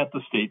 and at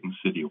the state and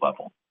city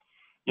level.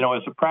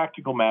 As a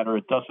practical matter,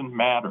 it doesn't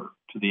matter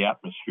to the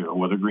atmosphere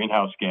whether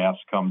greenhouse gas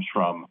comes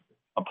from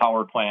a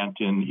power plant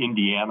in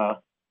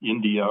Indiana,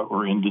 India,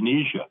 or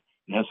Indonesia.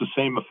 It has the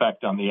same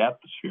effect on the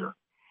atmosphere.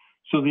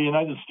 So the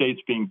United States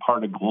being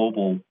part of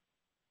global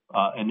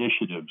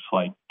initiatives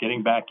like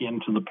getting back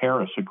into the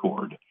Paris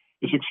Accord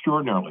is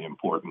extraordinarily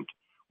important.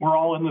 We're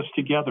all in this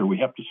together. We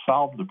have to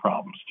solve the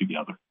problems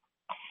together.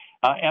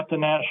 At the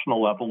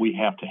national level, we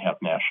have to have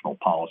national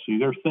policy.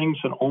 There are things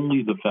that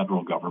only the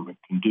federal government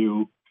can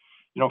do.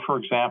 For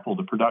example,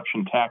 the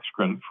production tax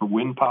credit for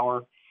wind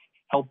power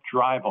helped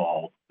drive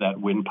all that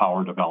wind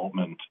power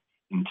development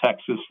in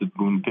Texas that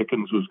Boone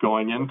Pickens was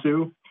going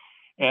into,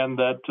 and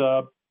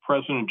that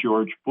President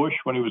George Bush,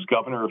 when he was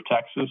governor of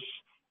Texas,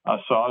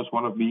 saw as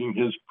one of being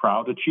his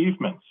proud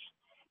achievements.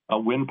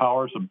 Wind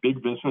power is a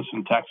big business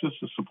in Texas,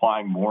 is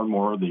supplying more and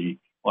more of the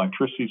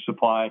electricity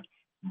supply,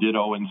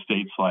 ditto in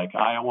states like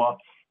Iowa.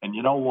 And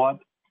you know what?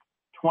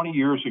 20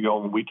 years ago,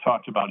 when we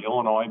talked about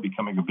Illinois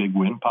becoming a big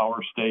wind power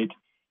state,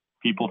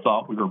 people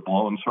thought we were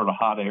blowing sort of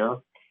hot air.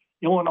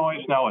 Illinois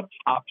is now a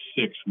top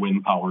 6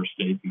 wind power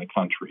state in the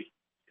country.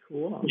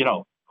 Cool.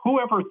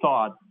 Whoever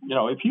thought,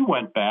 if you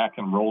went back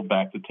and rolled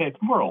back the tape,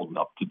 we're old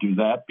enough to do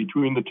that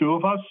between the two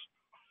of us.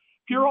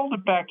 If you rolled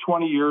it back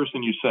 20 years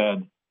and you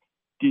said,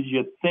 did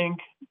you think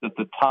that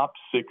the top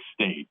 6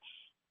 states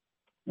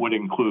would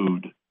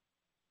include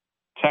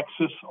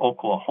Texas,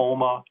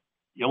 Oklahoma,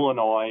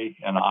 Illinois,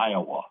 and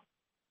Iowa?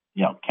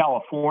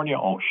 California,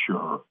 oh,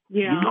 sure.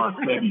 Yeah. New York,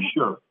 maybe,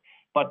 sure.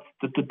 But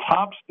that the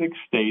top 6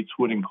 states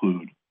would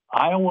include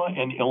Iowa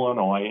and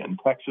Illinois and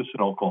Texas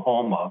and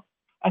Oklahoma,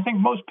 I think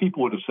most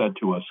people would have said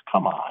to us,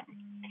 come on.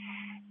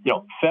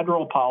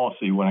 Federal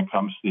policy when it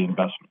comes to the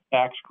investment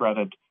tax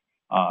credit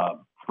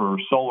for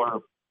solar,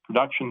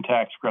 production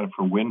tax credit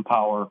for wind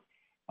power,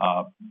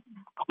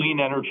 clean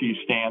energy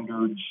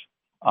standards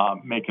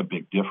make a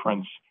big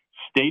difference.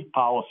 State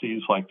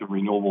policies like the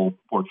Renewable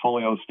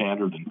Portfolio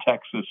Standard in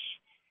Texas,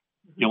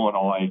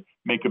 Illinois,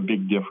 make a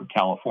big difference.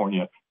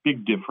 California,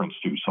 big difference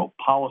too. So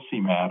policy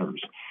matters.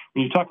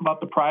 When you talk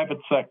about the private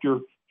sector,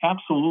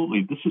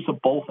 absolutely, this is a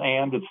both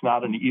and, it's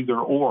not an either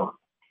or.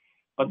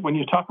 But when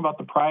you talk about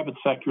the private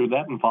sector,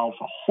 that involves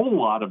a whole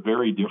lot of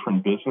very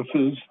different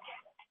businesses.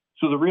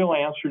 So the real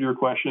answer to your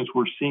question is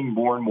we're seeing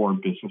more and more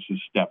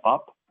businesses step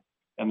up,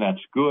 and that's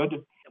good.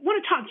 I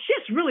want to talk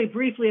just really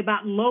briefly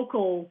about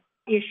local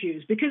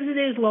issues, because it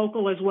is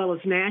local as well as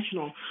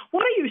national.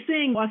 What are you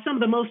seeing are some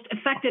of the most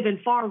effective and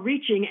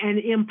far-reaching and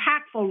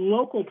impactful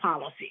local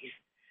policies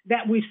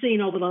that we've seen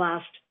over the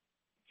last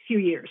few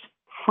years?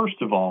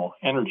 First of all,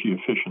 energy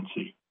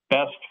efficiency.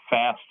 Best,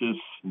 fastest,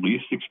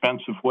 least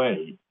expensive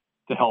way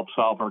to help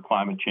solve our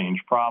climate change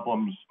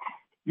problems.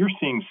 You're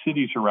seeing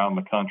cities around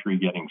the country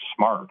getting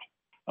smart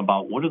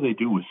about what do they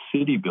do with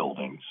city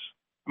buildings.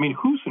 I mean,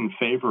 who's in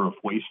favor of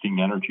wasting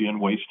energy and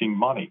wasting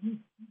money?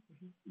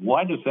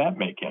 Why does that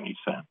make any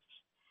sense?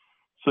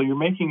 So you're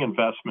making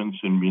investments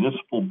in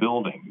municipal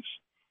buildings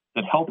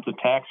that help the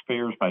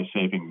taxpayers by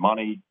saving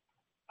money,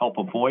 help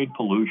avoid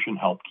pollution,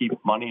 help keep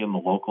money in the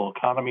local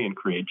economy, and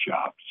create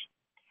jobs.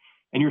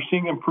 And you're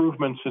seeing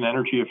improvements in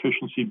energy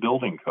efficiency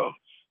building codes.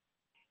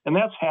 And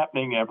that's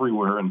happening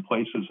everywhere in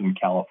places in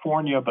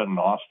California, but in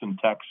Austin,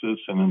 Texas,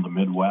 and in the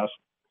Midwest.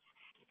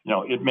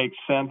 It makes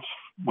sense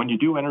when you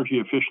do energy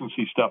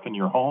efficiency stuff in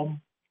your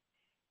home,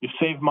 you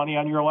save money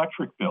on your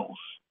electric bills.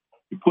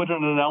 You put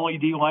in an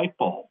LED light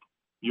bulb.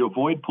 You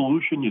avoid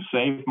pollution, you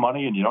save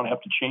money, and you don't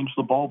have to change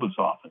the bulb as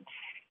often.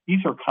 These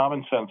are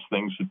common sense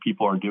things that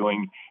people are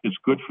doing. It's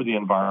good for the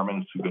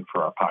environment. It's good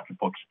for our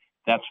pocketbooks.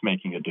 That's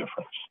making a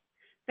difference.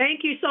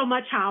 Thank you so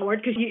much,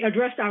 Howard, because you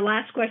addressed our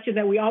last question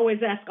that we always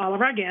ask all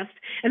of our guests,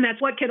 and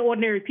that's what can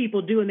ordinary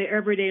people do in their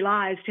everyday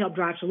lives to help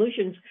drive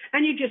solutions?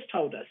 And you just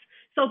told us.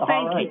 So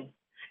thank you.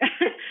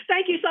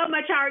 Thank you so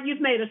much, Howard. You've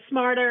made us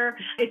smarter.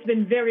 It's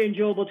been very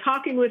enjoyable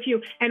talking with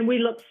you, and we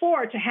look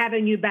forward to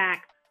having you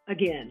back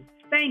again.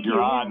 Thank you.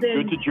 You're on.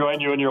 Good to join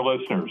you and your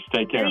listeners.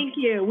 Take care. Thank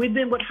you. We've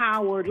been with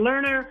Howard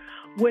Lerner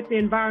with the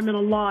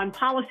Environmental Law and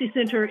Policy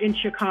Center in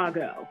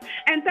Chicago.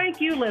 And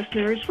thank you,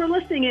 listeners, for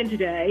listening in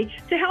today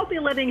to Healthy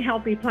Living,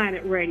 Healthy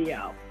Planet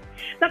Radio.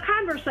 The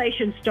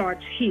conversation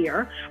starts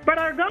here, but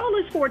our goal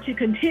is for it to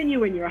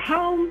continue in your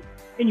home,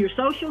 in your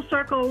social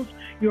circles,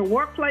 your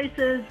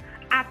workplaces,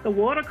 at the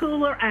water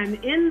cooler, and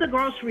in the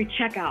grocery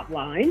checkout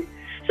line,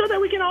 so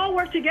that we can all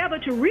work together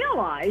to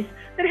realize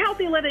that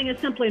healthy living is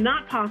simply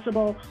not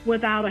possible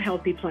without a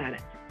healthy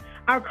planet.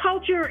 Our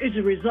culture is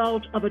a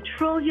result of 1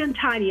 trillion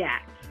tiny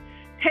acts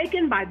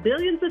taken by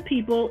billions of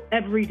people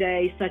every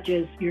day, such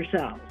as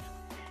yourselves.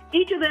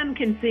 Each of them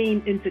can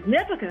seem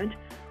insignificant,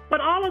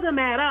 but all of them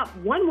add up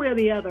one way or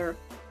the other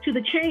to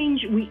the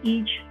change we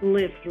each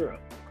live through.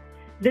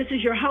 This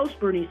is your host,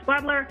 Bernice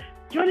Butler.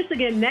 Join us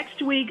again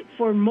next week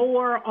for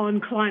more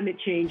on Climate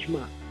Change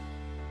Month.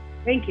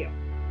 Thank you.